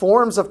different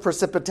forms of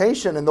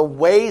precipitation and the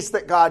ways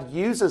that God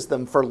uses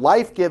them for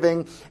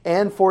life-giving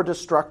and for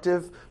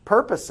destructive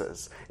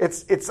purposes.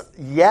 It's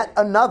yet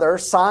another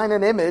sign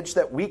and image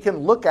that we can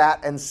look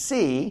at and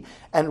see,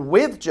 and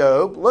with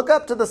Job, look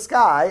up to the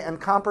sky and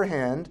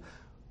comprehend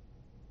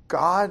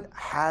God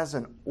has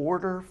an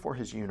order for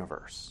his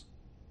universe.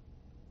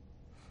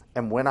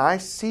 And when I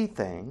see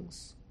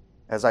things,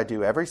 as I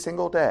do every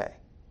single day,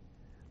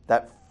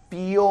 that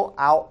feel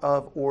out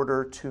of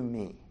order to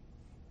me,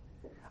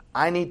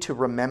 I need to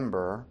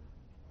remember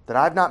that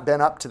I've not been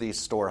up to these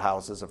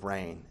storehouses of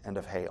rain and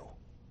of hail.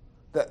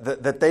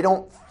 That they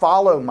don't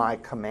follow my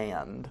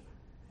command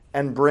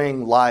and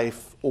bring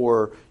life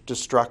or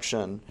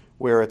destruction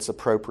where it's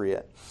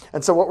appropriate.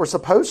 And so what we're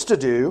supposed to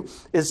do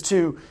is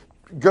to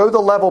go the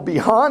level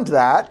beyond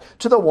that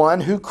to the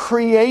one who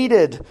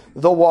created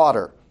the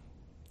water.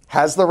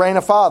 Has the rain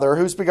a father?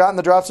 Who's begotten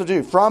the drops of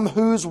dew? From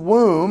whose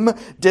womb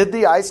did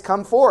the ice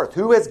come forth?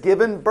 Who has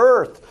given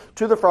birth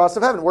to the frost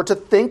of heaven? We're to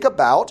think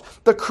about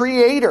the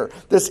Creator,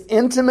 this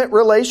intimate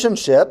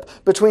relationship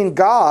between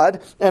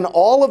God and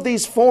all of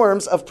these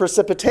forms of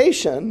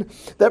precipitation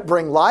that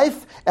bring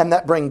life and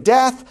that bring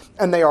death,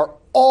 and they are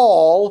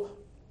all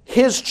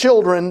his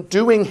children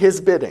doing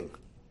his bidding.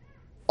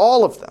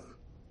 All of them.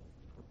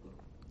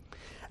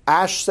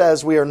 Ash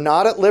says we are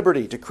not at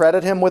liberty to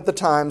credit him with the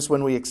times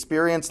when we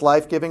experience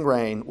life-giving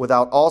rain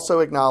without also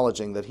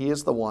acknowledging that he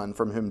is the one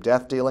from whom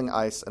death-dealing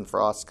ice and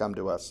frosts come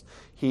to us.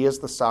 He is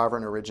the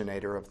sovereign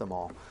originator of them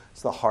all.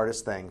 It's the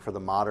hardest thing for the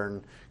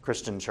modern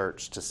Christian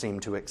church to seem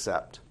to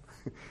accept.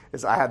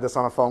 I had this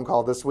on a phone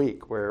call this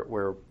week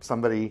where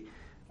somebody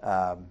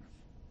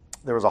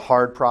there was a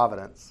hard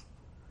providence,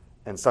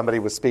 and somebody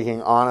was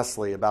speaking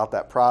honestly about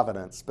that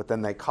providence, but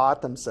then they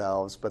caught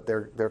themselves, but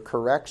their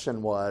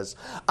correction was,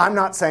 I'm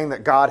not saying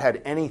that God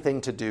had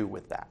anything to do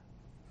with that.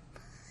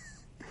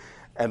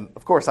 And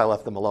of course I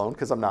left them alone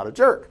because I'm not a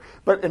jerk.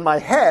 But in my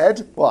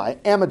head, well, I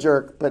am a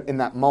jerk, but in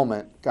that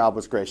moment, God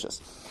was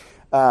gracious.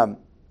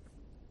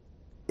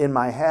 In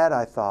my head,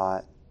 I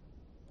thought,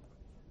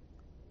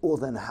 well,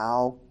 then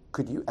how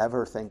could you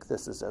ever think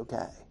this is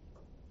okay?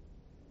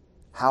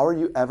 How are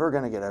you ever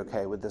going to get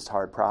okay with this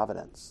hard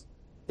providence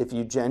if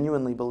you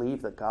genuinely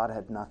believe that God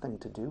had nothing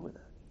to do with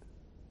it?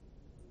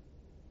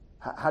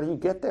 How do you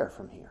get there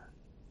from here?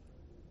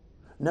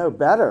 No,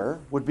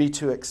 better would be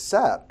to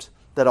accept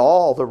that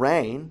all the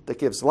rain that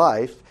gives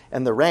life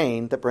and the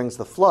rain that brings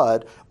the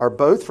flood are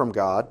both from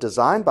God,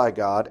 designed by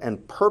God,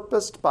 and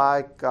purposed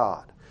by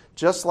God.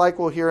 Just like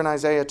we'll hear in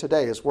Isaiah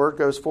today, His word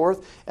goes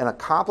forth and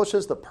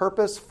accomplishes the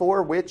purpose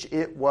for which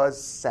it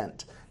was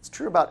sent. It's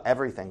true about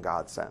everything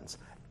God sends.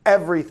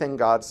 Everything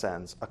God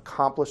sends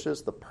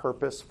accomplishes the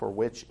purpose for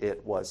which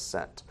it was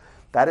sent.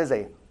 That is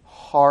a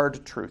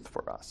hard truth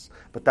for us.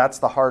 But that's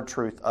the hard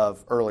truth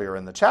of earlier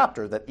in the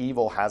chapter, that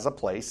evil has a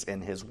place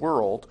in His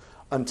world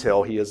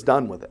until He is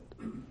done with it.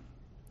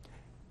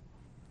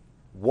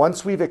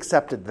 Once we've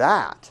accepted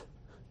that,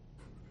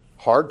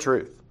 hard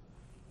truth,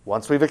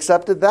 once we've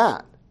accepted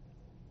that,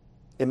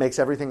 it makes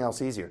everything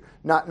else easier.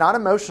 Not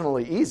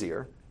emotionally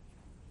easier.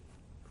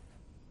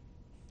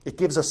 It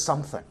gives us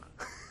something.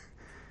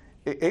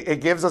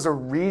 It gives us a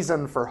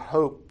reason for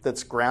hope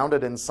that's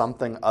grounded in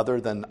something other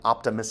than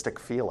optimistic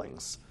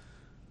feelings.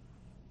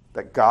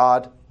 That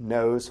God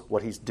knows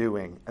what He's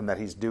doing and that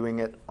He's doing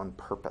it on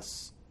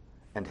purpose.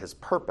 And His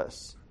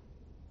purpose,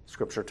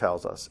 Scripture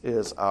tells us,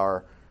 is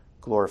our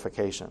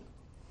glorification.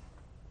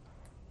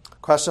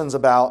 Questions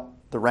about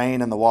the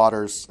rain and the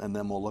waters, and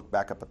then we'll look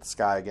back up at the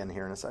sky again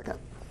here in a second.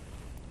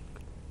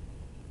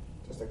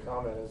 Just a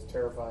comment, as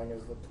terrifying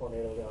as the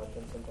tornado God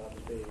can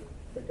sometimes be,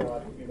 the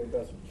God who either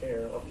doesn't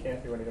care or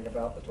can't do anything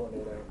about the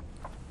tornado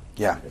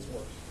is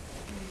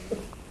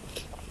worse.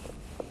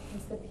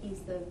 It's the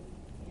piece of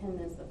Him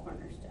as the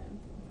cornerstone.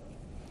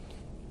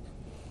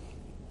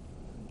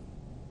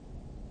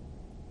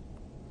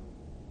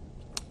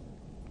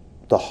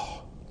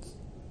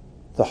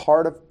 The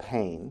heart of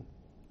pain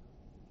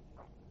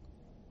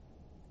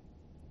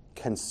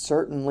can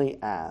certainly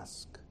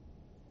ask,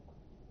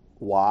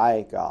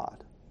 why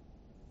God?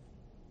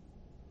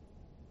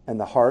 And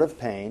the heart of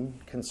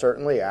pain can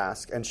certainly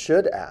ask, and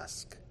should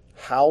ask,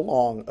 how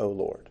long, O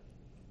Lord?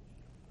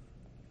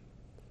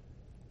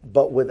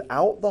 But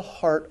without the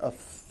heart of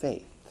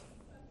faith,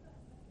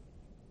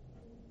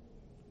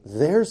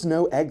 there's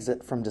no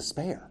exit from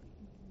despair.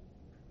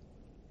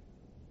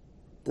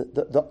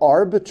 The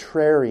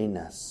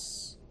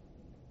arbitrariness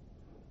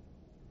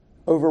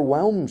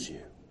overwhelms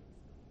you.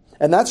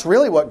 And that's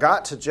really what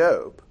got to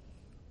Job.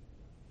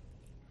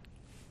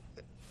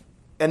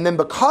 And then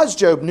because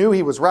Job knew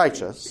he was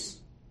righteous,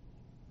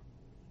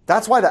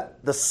 that's why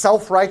the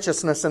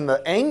self-righteousness and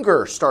the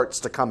anger starts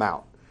to come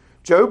out.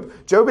 Job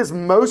is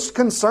most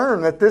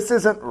concerned that this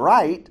isn't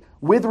right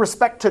with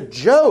respect to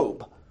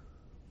Job.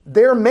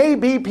 There may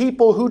be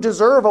people who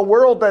deserve a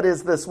world that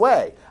is this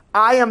way.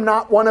 I am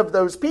not one of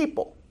those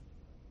people.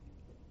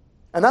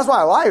 And that's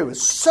why Elihu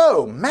is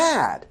so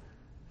mad.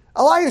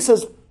 Elihu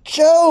says,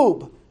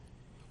 Job,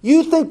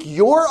 you think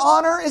your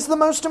honor is the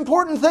most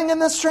important thing in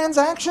this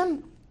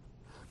transaction?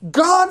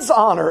 God's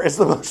honor is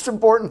the most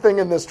important thing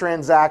in this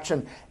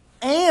transaction.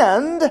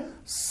 And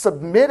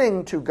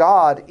submitting to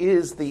God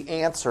is the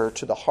answer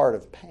to the heart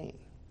of pain.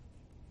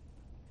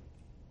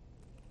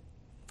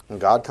 And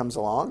God comes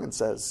along and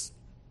says,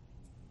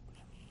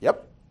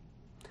 yep.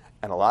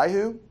 And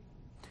Elihu,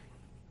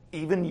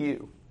 even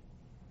you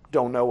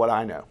don't know what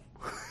I know.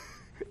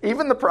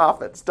 Even the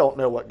prophets don't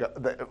know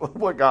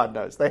what God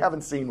knows. They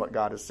haven't seen what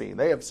God has seen.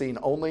 They have seen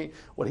only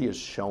what He has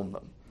shown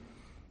them.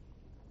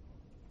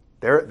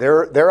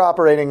 They're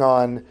operating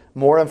on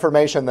more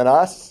information than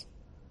us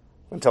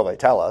until they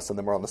tell us, and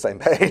then we're on the same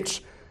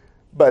page.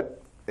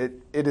 But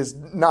it is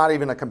not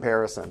even a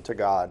comparison to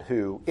God,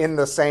 who, in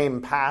the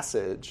same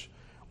passage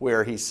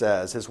where He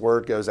says, His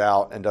word goes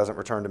out and doesn't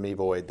return to me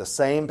void, the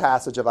same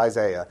passage of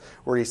Isaiah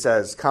where He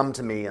says, come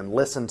to me and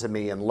listen to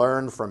me and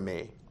learn from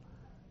me.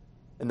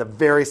 In the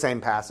very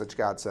same passage,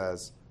 God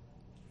says,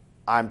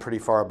 I'm pretty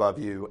far above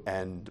you,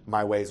 and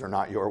my ways are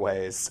not your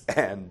ways,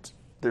 and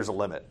there's a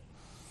limit.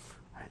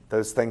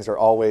 Those things are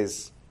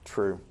always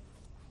true.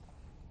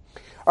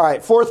 All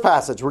right, fourth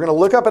passage. We're going to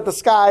look up at the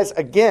skies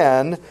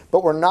again,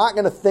 but we're not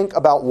going to think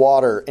about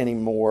water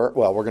anymore.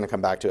 Well, we're going to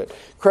come back to it.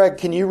 Craig,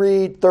 can you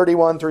read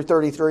 31 through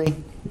 33?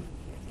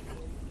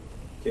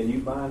 Can you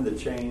bind the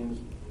chains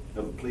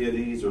of the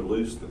Pleiades or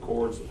loose the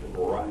cords of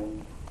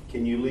Orion?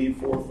 Can you lead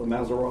forth the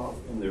Mazzaroth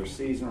in their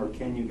season, or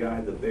can you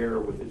guide the bear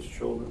with its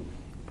children?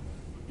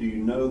 Do you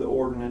know the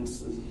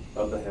ordinances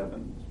of the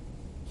heavens?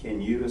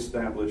 Can you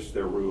establish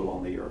their rule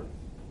on the earth?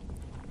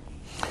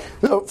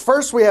 So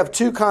first, we have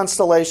two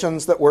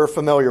constellations that we're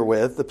familiar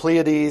with, the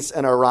Pleiades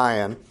and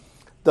Orion.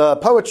 The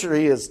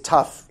poetry is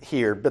tough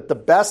here, but the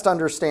best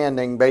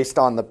understanding based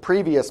on the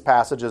previous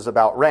passages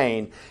about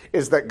rain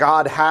is that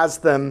God has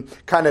them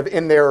kind of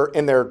in their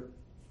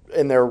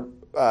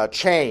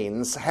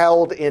chains,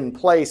 held in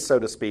place, so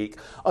to speak,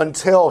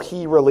 until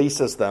he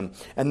releases them,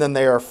 and then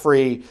they are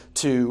free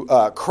to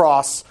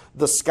cross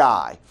the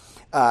sky.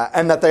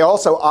 And that they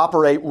also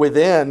operate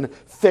within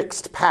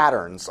fixed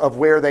patterns of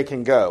where they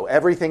can go.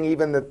 Everything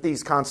even that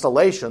these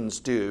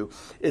constellations do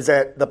is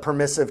at the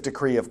permissive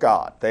decree of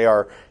God. They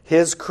are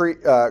his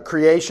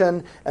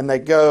creation, and they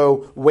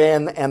go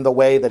when and the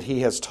way that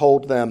he has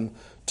told them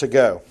to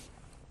go.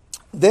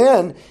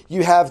 Then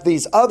you have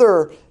these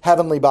other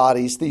heavenly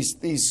bodies,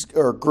 these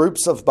or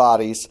groups of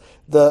bodies,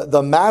 the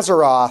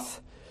Mazzaroth,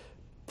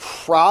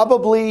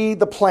 probably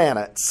the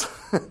planets.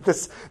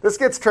 This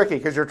gets tricky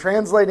because you're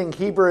translating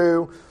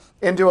Hebrew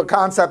into a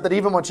concept that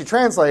even once you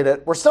translate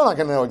it, we're still not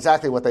going to know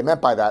exactly what they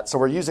meant by that. So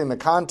we're using the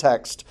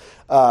context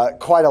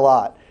quite a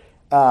lot.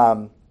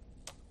 And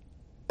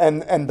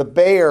the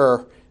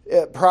bear,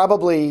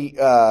 probably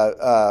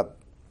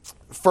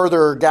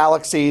further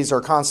galaxies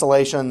or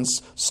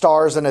constellations,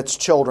 stars and its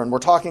children. We're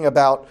talking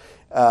about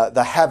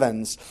the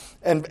heavens.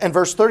 And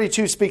verse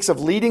 32 speaks of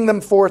leading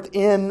them forth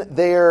in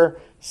their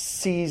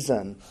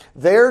season.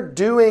 They're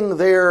doing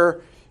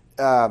their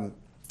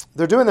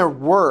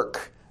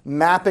work,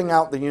 mapping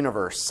out the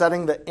universe,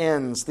 setting the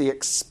ends, the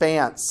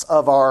expanse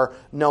of our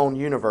known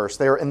universe.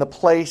 They are in the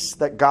place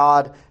that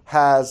God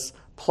has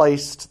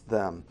placed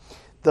them.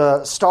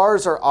 The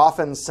stars are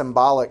often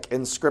symbolic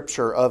in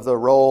Scripture of the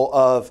role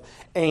of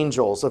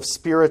angels, of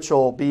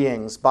spiritual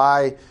beings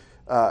by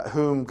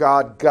whom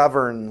God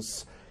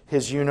governs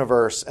his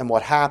universe and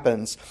what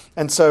happens.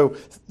 And so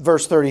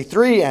verse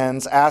 33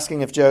 ends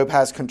asking if Job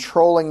has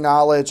controlling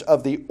knowledge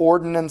of the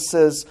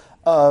ordinances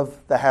of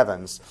the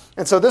heavens.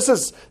 And so this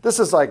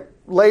is like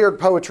layered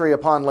poetry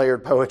upon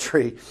layered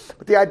poetry.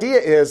 But the idea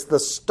is the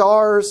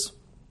stars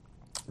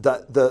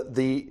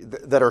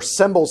that are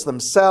symbols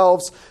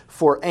themselves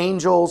for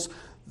angels,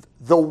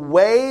 the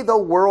way the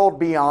world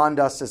beyond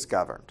us is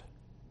governed.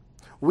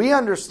 We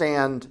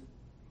understand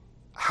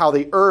how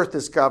the earth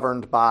is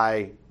governed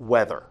by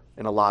weather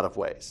in a lot of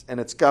ways, and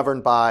it's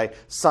governed by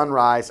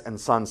sunrise and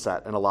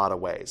sunset in a lot of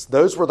ways.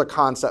 Those were the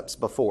concepts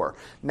before.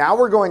 Now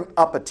we're going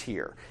up a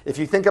tier. If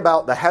you think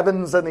about the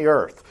heavens and the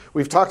earth,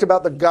 we've talked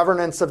about the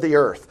governance of the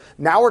earth.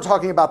 Now we're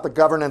talking about the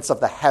governance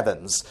of the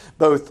heavens,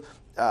 both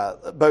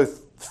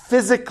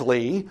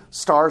physically,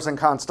 stars and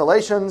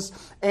constellations,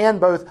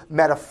 and both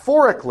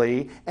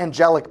metaphorically,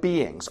 angelic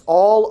beings,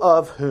 all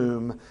of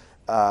whom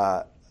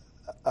are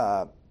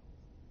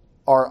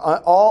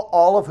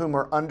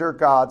under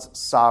God's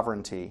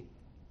sovereignty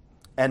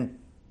and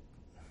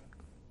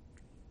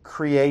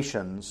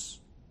creations,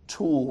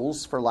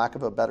 tools, for lack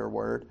of a better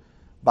word,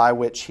 by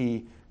which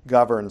he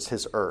governs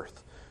his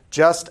earth.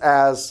 Just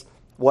as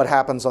what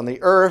happens on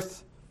the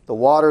earth, the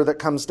water that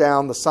comes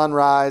down, the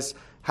sunrise,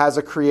 has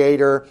a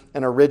creator,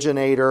 an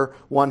originator,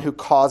 one who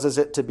causes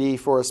it to be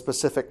for a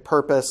specific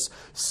purpose,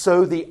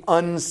 so the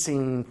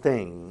unseen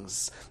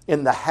things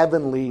in the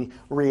heavenly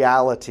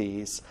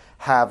realities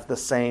have the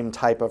same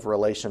type of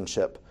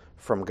relationship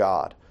from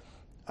God.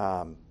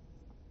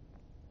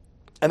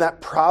 And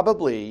that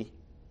probably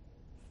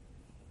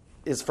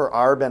is for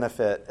our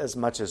benefit as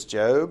much as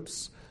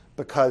Job's,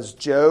 because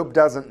Job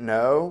doesn't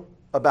know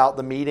about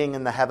the meeting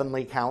in the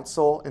heavenly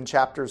council in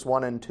chapters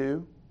 1 and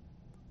 2,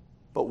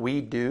 but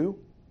we do.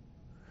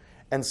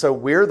 And so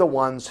we're the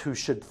ones who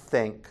should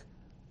think,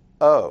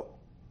 oh,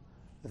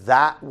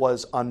 that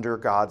was under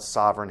God's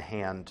sovereign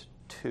hand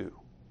too.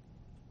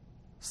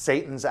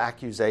 Satan's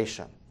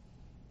accusation,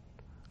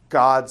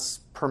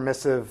 God's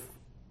permissive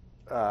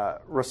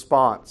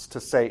response to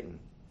Satan.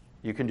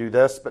 You can do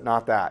this, but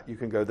not that. You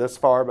can go this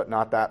far, but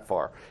not that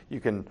far.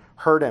 You can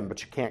hurt him,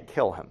 but you can't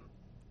kill him.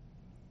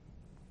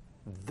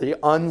 The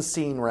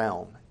unseen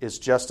realm is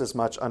just as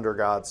much under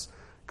God's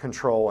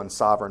control and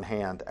sovereign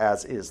hand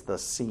as is the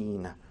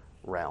seen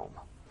realm.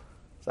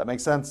 Does that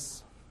make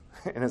sense?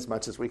 In as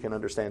much as we can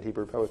understand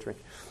Hebrew poetry.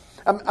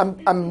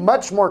 I'm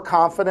much more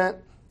confident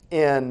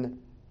in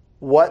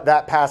what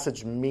that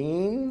passage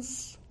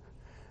means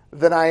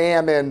than I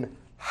am in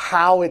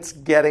how it's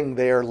getting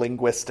there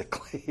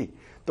linguistically.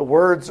 The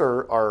words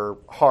are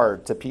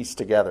hard to piece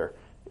together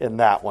in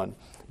that one.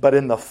 But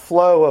in the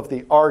flow of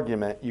the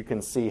argument, you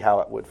can see how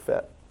it would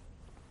fit.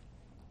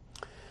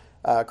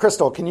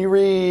 Crystal, can you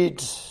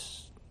read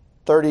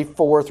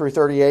 34 through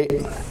 38?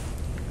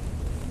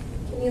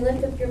 Can you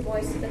lift up your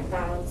voice to the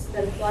clouds,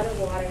 that a flood of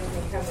waters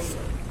may cover you?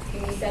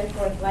 Can you send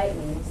forth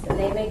lightnings, that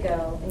they may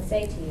go and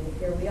say to you,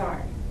 here we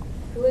are?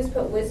 Who has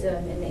put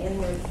wisdom in the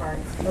inward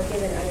parts, or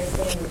given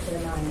understanding to the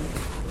mind?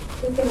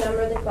 Who can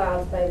number the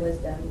clouds by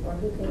wisdom, or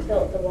who can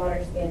tilt the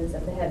water skins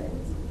of the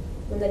heavens?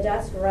 When the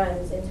dust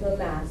runs into a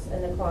mass,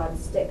 and the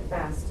clods stick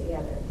fast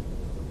together.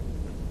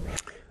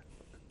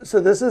 So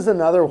this is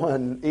another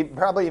one,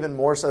 probably even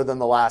more so than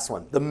the last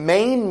one. The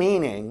main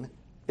meaning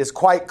is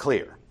quite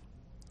clear.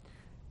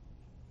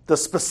 The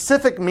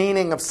specific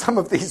meaning of some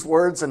of these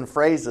words and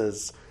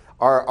phrases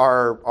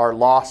are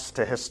lost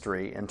to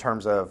history in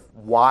terms of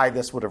why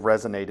this would have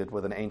resonated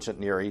with an ancient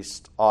Near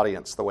East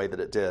audience the way that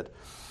it did.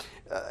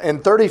 In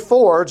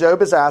 34,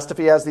 Job is asked if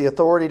he has the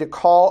authority to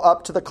call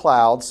up to the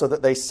clouds so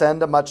that they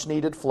send a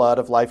much-needed flood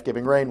of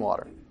life-giving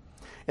rainwater.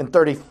 In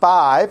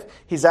 35,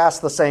 he's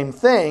asked the same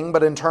thing,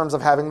 but in terms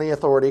of having the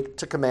authority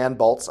to command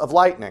bolts of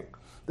lightning.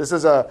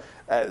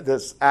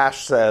 This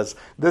Ash says,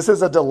 this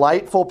is a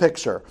delightful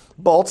picture.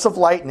 Bolts of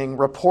lightning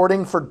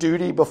reporting for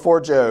duty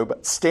before Job,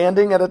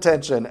 standing at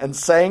attention and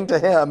saying to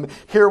him,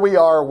 here we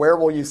are, where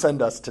will you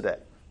send us today?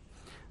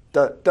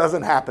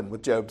 Doesn't happen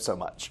with Job so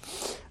much.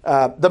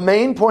 The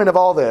main point of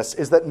all this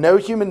is that no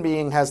human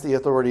being has the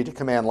authority to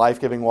command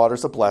life-giving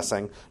waters of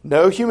blessing.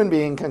 No human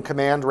being can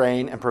command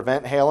rain and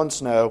prevent hail and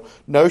snow.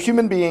 No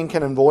human being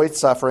can avoid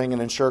suffering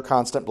and ensure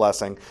constant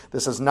blessing.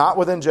 This is not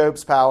within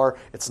Job's power.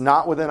 It's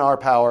not within our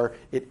power.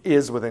 It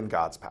is within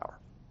God's power.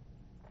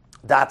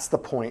 That's the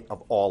point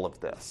of all of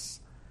this.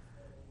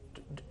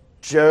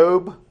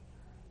 Job,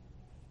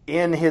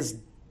 in his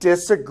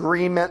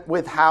disagreement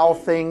with how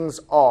things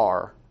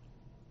are,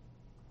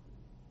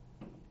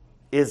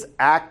 is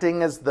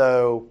acting as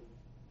though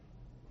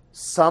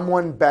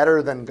someone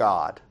better than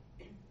God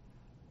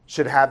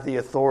should have the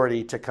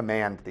authority to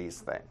command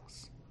these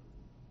things.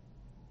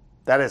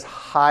 That is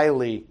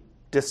highly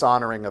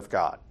dishonoring of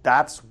God.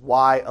 That's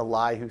why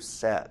Elihu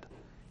said,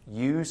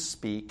 you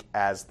speak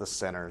as the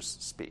sinners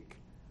speak.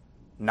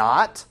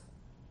 Not,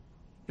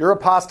 you're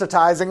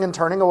apostatizing and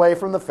turning away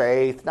from the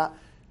faith. Not,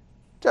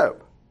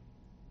 Job,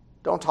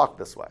 don't talk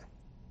this way.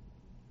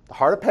 The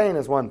heart of pain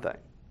is one thing.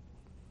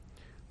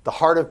 The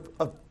heart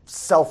of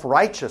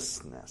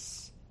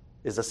self-righteousness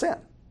is a sin.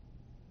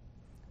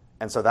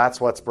 And so that's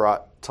what's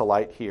brought to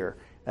light here.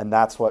 And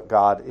that's what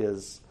God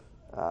is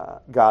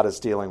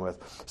dealing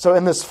with. So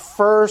in this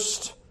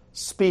first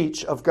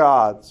speech of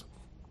God's,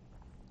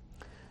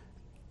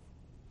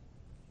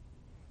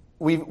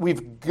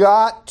 we've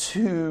got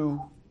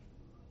to,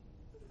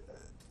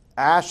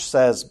 Ash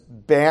says,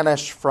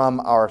 banish from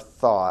our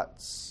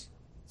thoughts.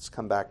 Let's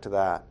come back to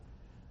that.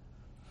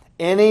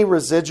 Any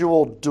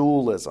residual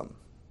dualism.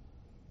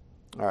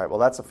 All right, well,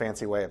 that's a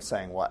fancy way of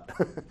saying what?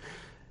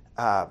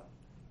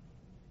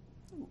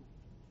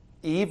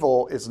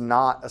 Evil is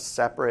not a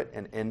separate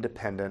and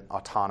independent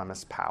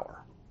autonomous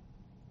power.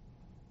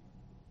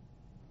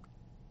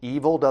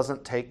 Evil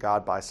doesn't take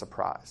God by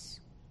surprise.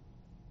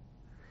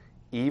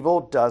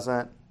 Evil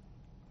doesn't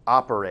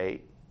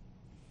operate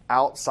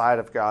outside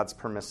of God's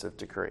permissive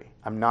decree.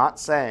 I'm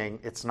not saying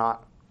it's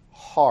not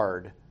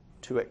hard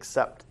to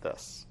accept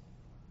this.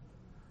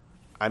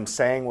 I'm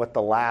saying what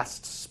the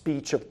last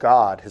speech of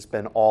God has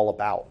been all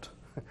about.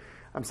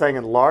 I'm saying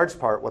in large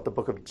part what the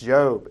book of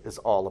Job is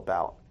all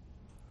about.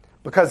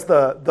 Because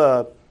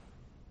the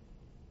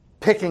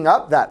picking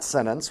up that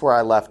sentence where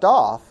I left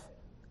off,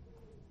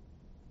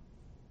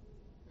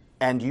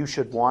 and you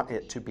should want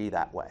it to be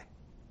that way.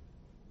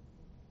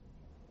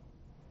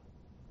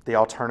 The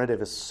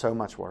alternative is so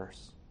much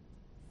worse.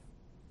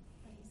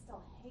 But he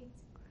still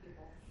hates people,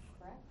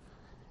 correct?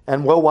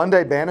 And will one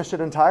day banish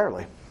it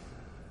entirely.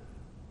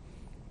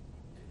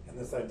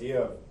 This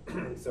idea of,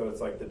 so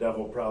it's like the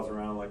devil prowls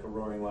around like a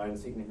roaring lion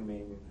seeking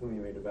whom he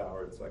may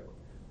devour. It's like,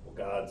 well,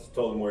 God's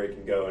told him where he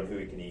can go and who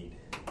he can eat.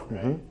 Right?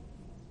 Mm-hmm.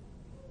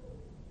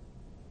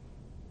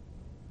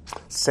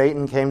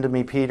 Satan came to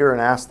me, Peter,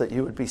 and asked that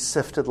you would be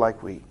sifted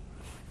like wheat.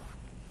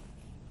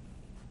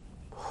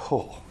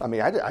 Oh, I mean,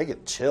 I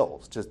get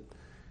chills. Just,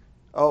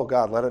 oh,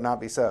 God, let it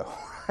not be so.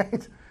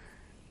 Right?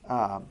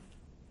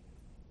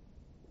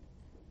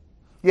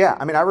 Yeah,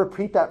 I mean, I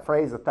repeat that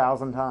phrase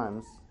 1,000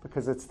 times.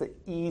 Because it's the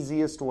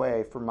easiest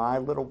way for my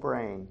little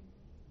brain.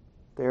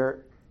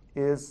 There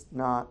is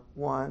not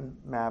one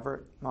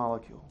maverick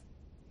molecule.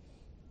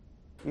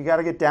 You got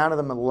to get down to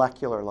the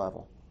molecular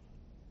level.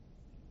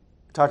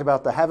 We talked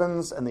about the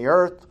heavens and the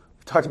earth.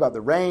 We talked about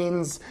the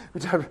rains. We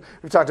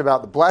talked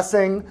about the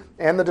blessing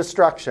and the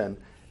destruction.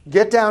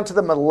 Get down to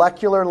the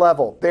molecular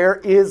level. There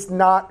is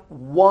not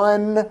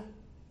one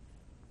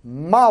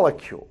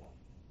molecule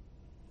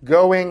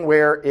going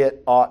where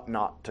it ought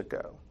not to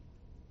go,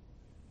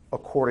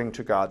 according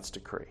to God's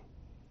decree.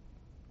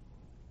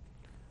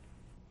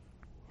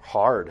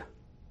 Hard.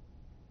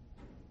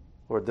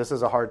 Lord, this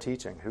is a hard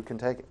teaching. Who can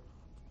take it?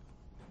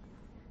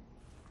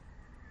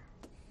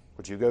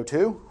 Would you go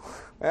too?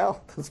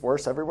 Well, it's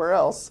worse everywhere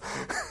else.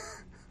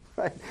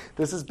 Right?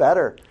 This is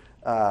better.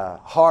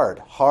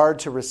 Hard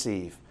to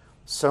receive.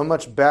 So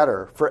much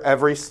better for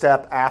every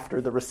step after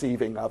the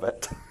receiving of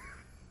it.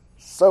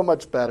 So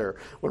much better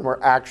when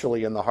we're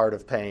actually in the heart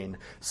of pain.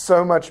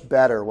 So much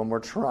better when we're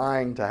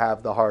trying to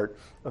have the heart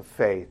of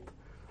faith.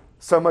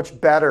 So much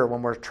better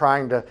when we're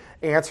trying to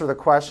answer the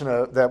question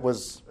that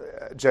was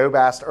Job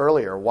asked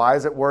earlier. Why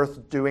is it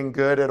worth doing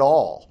good at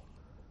all?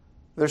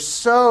 There's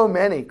so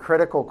many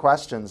critical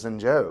questions in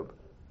Job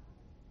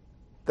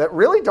that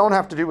really don't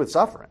have to do with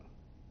suffering,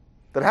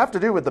 that have to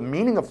do with the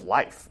meaning of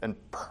life and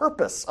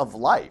purpose of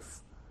life.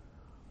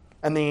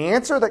 And the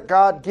answer that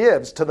God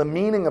gives to the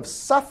meaning of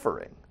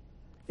suffering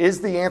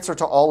is the answer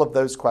to all of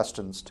those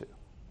questions too.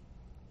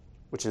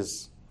 which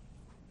is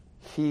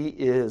He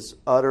is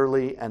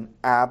utterly and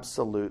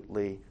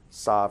absolutely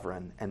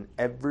sovereign, and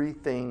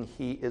everything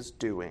He is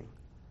doing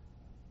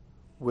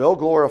will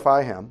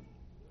glorify Him,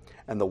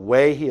 and the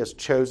way He has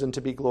chosen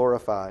to be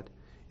glorified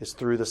is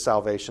through the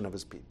salvation of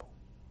His people.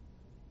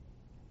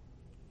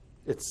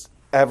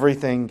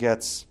 Everything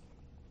gets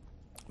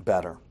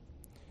better.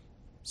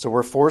 So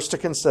we're forced to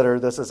consider,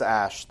 this is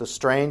Ash, the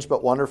strange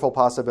but wonderful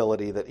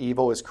possibility that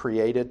evil is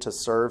created to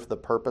serve the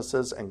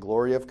purposes and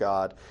glory of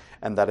God,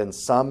 and that in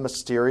some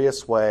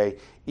mysterious way,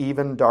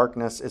 even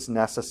darkness is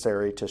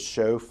necessary to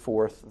show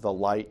forth the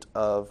light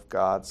of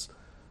God's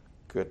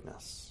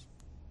goodness.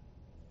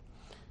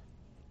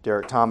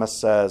 Derek Thomas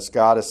says,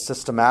 God is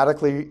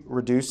systematically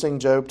reducing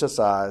Job to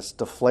size,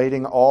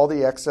 deflating all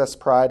the excess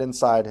pride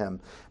inside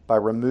him by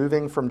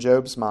removing from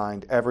Job's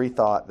mind every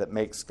thought that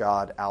makes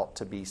God out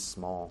to be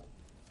small.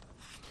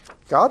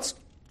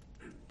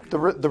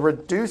 The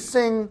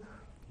reducing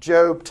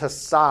Job to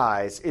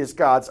size is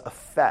God's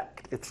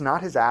effect. It's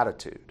not His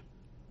attitude.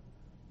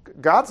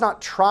 God's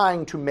not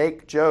trying to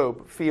make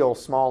Job feel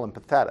small and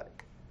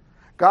pathetic.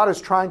 God is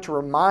trying to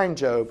remind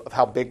Job of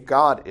how big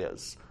God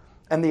is.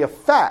 And the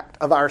effect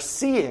of our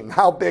seeing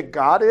how big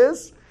God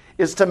is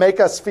to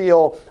make us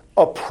feel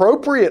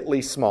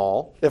appropriately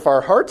small if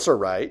our hearts are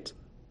right,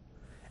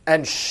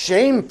 and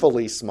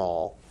shamefully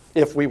small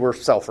if we were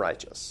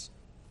self-righteous.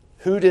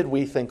 Who did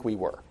we think we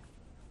were?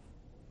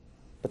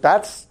 But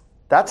that's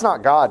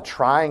not God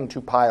trying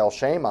to pile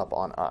shame up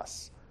on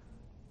us.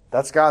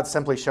 That's God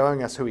simply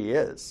showing us who He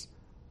is.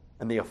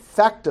 And the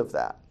effect of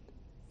that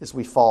is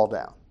we fall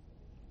down.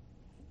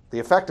 The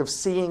effect of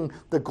seeing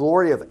the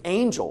glory of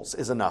angels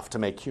is enough to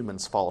make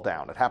humans fall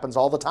down. It happens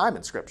all the time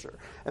in Scripture.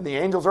 And the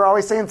angels are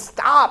always saying,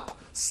 stop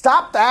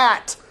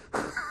that.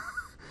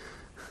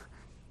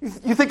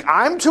 You think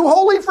I'm too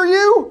holy for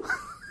you?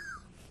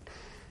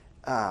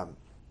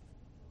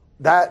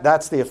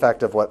 That's the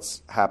effect of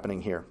what's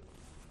happening here.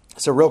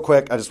 So real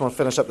quick, I just want to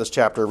finish up this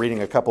chapter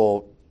reading a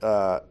couple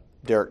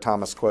Derek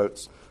Thomas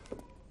quotes.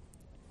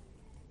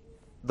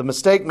 The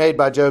mistake made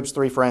by Job's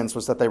three friends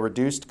was that they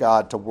reduced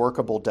God to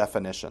workable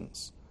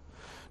definitions.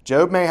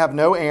 Job may have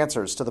no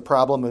answers to the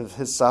problem of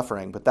his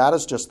suffering, but that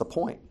is just the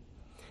point.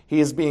 He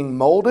is being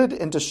molded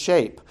into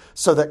shape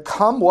so that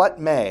come what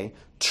may,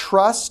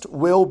 trust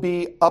will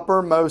be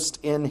uppermost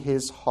in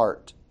his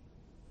heart.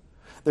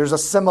 There's a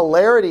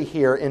similarity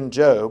here in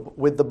Job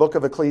with the book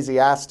of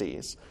Ecclesiastes.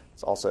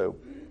 It's also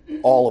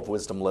all of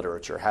wisdom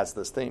literature has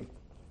this theme.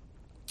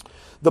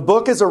 The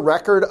book is a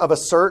record of a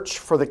search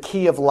for the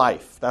key of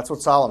life. That's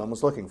what Solomon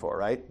was looking for,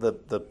 right?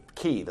 The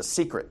key, the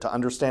secret to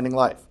understanding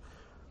life.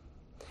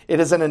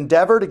 It is an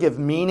endeavor to give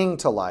meaning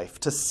to life,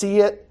 to see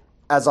it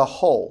as a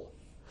whole.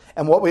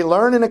 And what we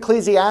learn in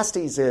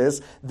Ecclesiastes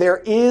is there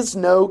is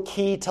no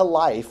key to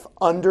life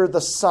under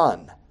the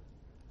sun.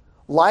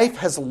 Life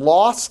has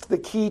lost the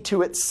key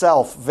to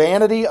itself.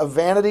 Vanity of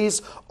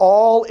vanities,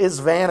 all is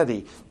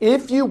vanity.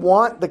 If you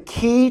want the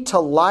key to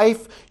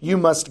life, you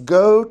must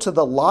go to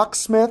the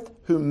locksmith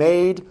who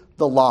made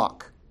the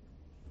lock.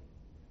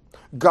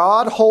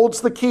 God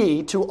holds the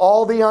key to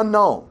all the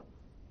unknown.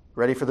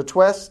 Ready for the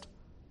twist?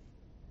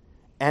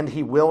 And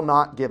He will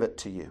not give it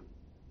to you.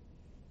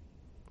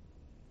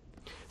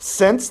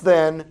 Since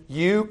then,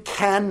 you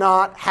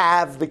cannot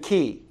have the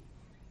key.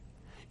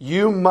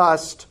 You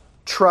must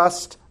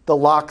trust the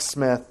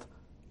locksmith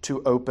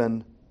to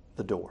open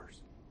the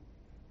doors.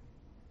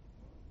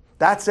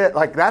 That's it.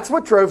 That's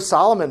what drove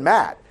Solomon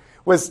mad.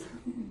 Was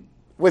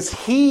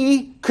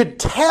he could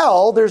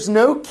tell there's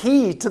no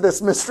key to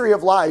this mystery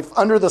of life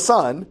under the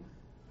sun.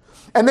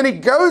 And then he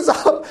goes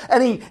up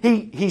and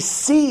he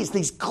sees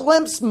these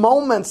glimpse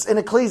moments in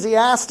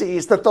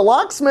Ecclesiastes that the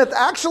locksmith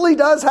actually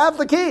does have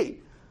the key.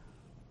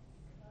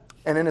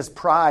 And in his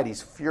pride,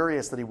 he's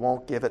furious that he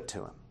won't give it to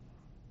him.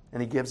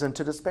 And he gives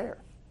into despair.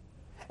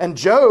 And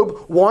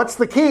Job wants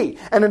the key.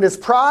 And in his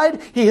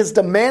pride, he has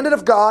demanded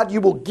of God,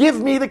 you will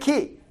give me the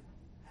key.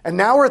 And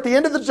now we're at the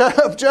end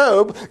of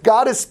Job.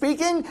 God is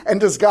speaking. And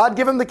does God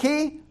give him the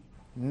key?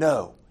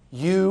 No.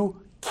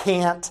 You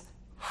can't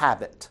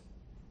have it.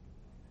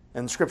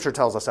 And Scripture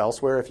tells us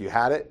elsewhere, if you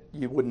had it,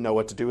 you wouldn't know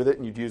what to do with it,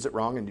 and you'd use it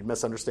wrong, and you'd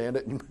misunderstand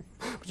it.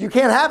 But you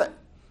can't have it.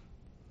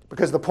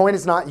 Because the point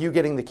is not you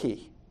getting the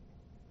key.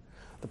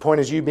 The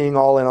point is you being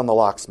all in on the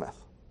locksmith.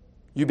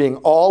 You being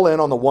all in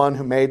on the one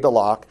who made the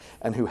lock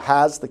and who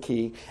has the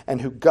key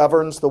and who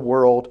governs the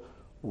world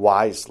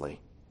wisely.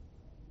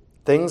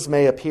 Things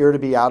may appear to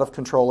be out of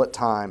control at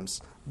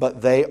times,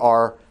 but they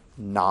are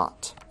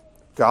not.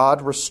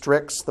 God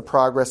restricts the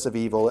progress of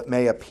evil. It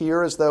may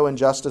appear as though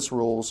injustice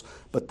rules,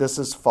 but this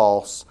is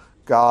false.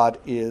 God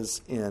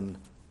is in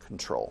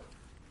control.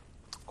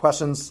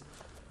 Questions?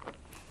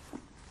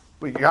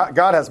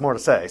 God has more to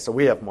say, so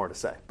we have more to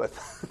say. But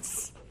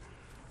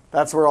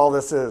that's where all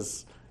this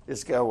is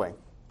going.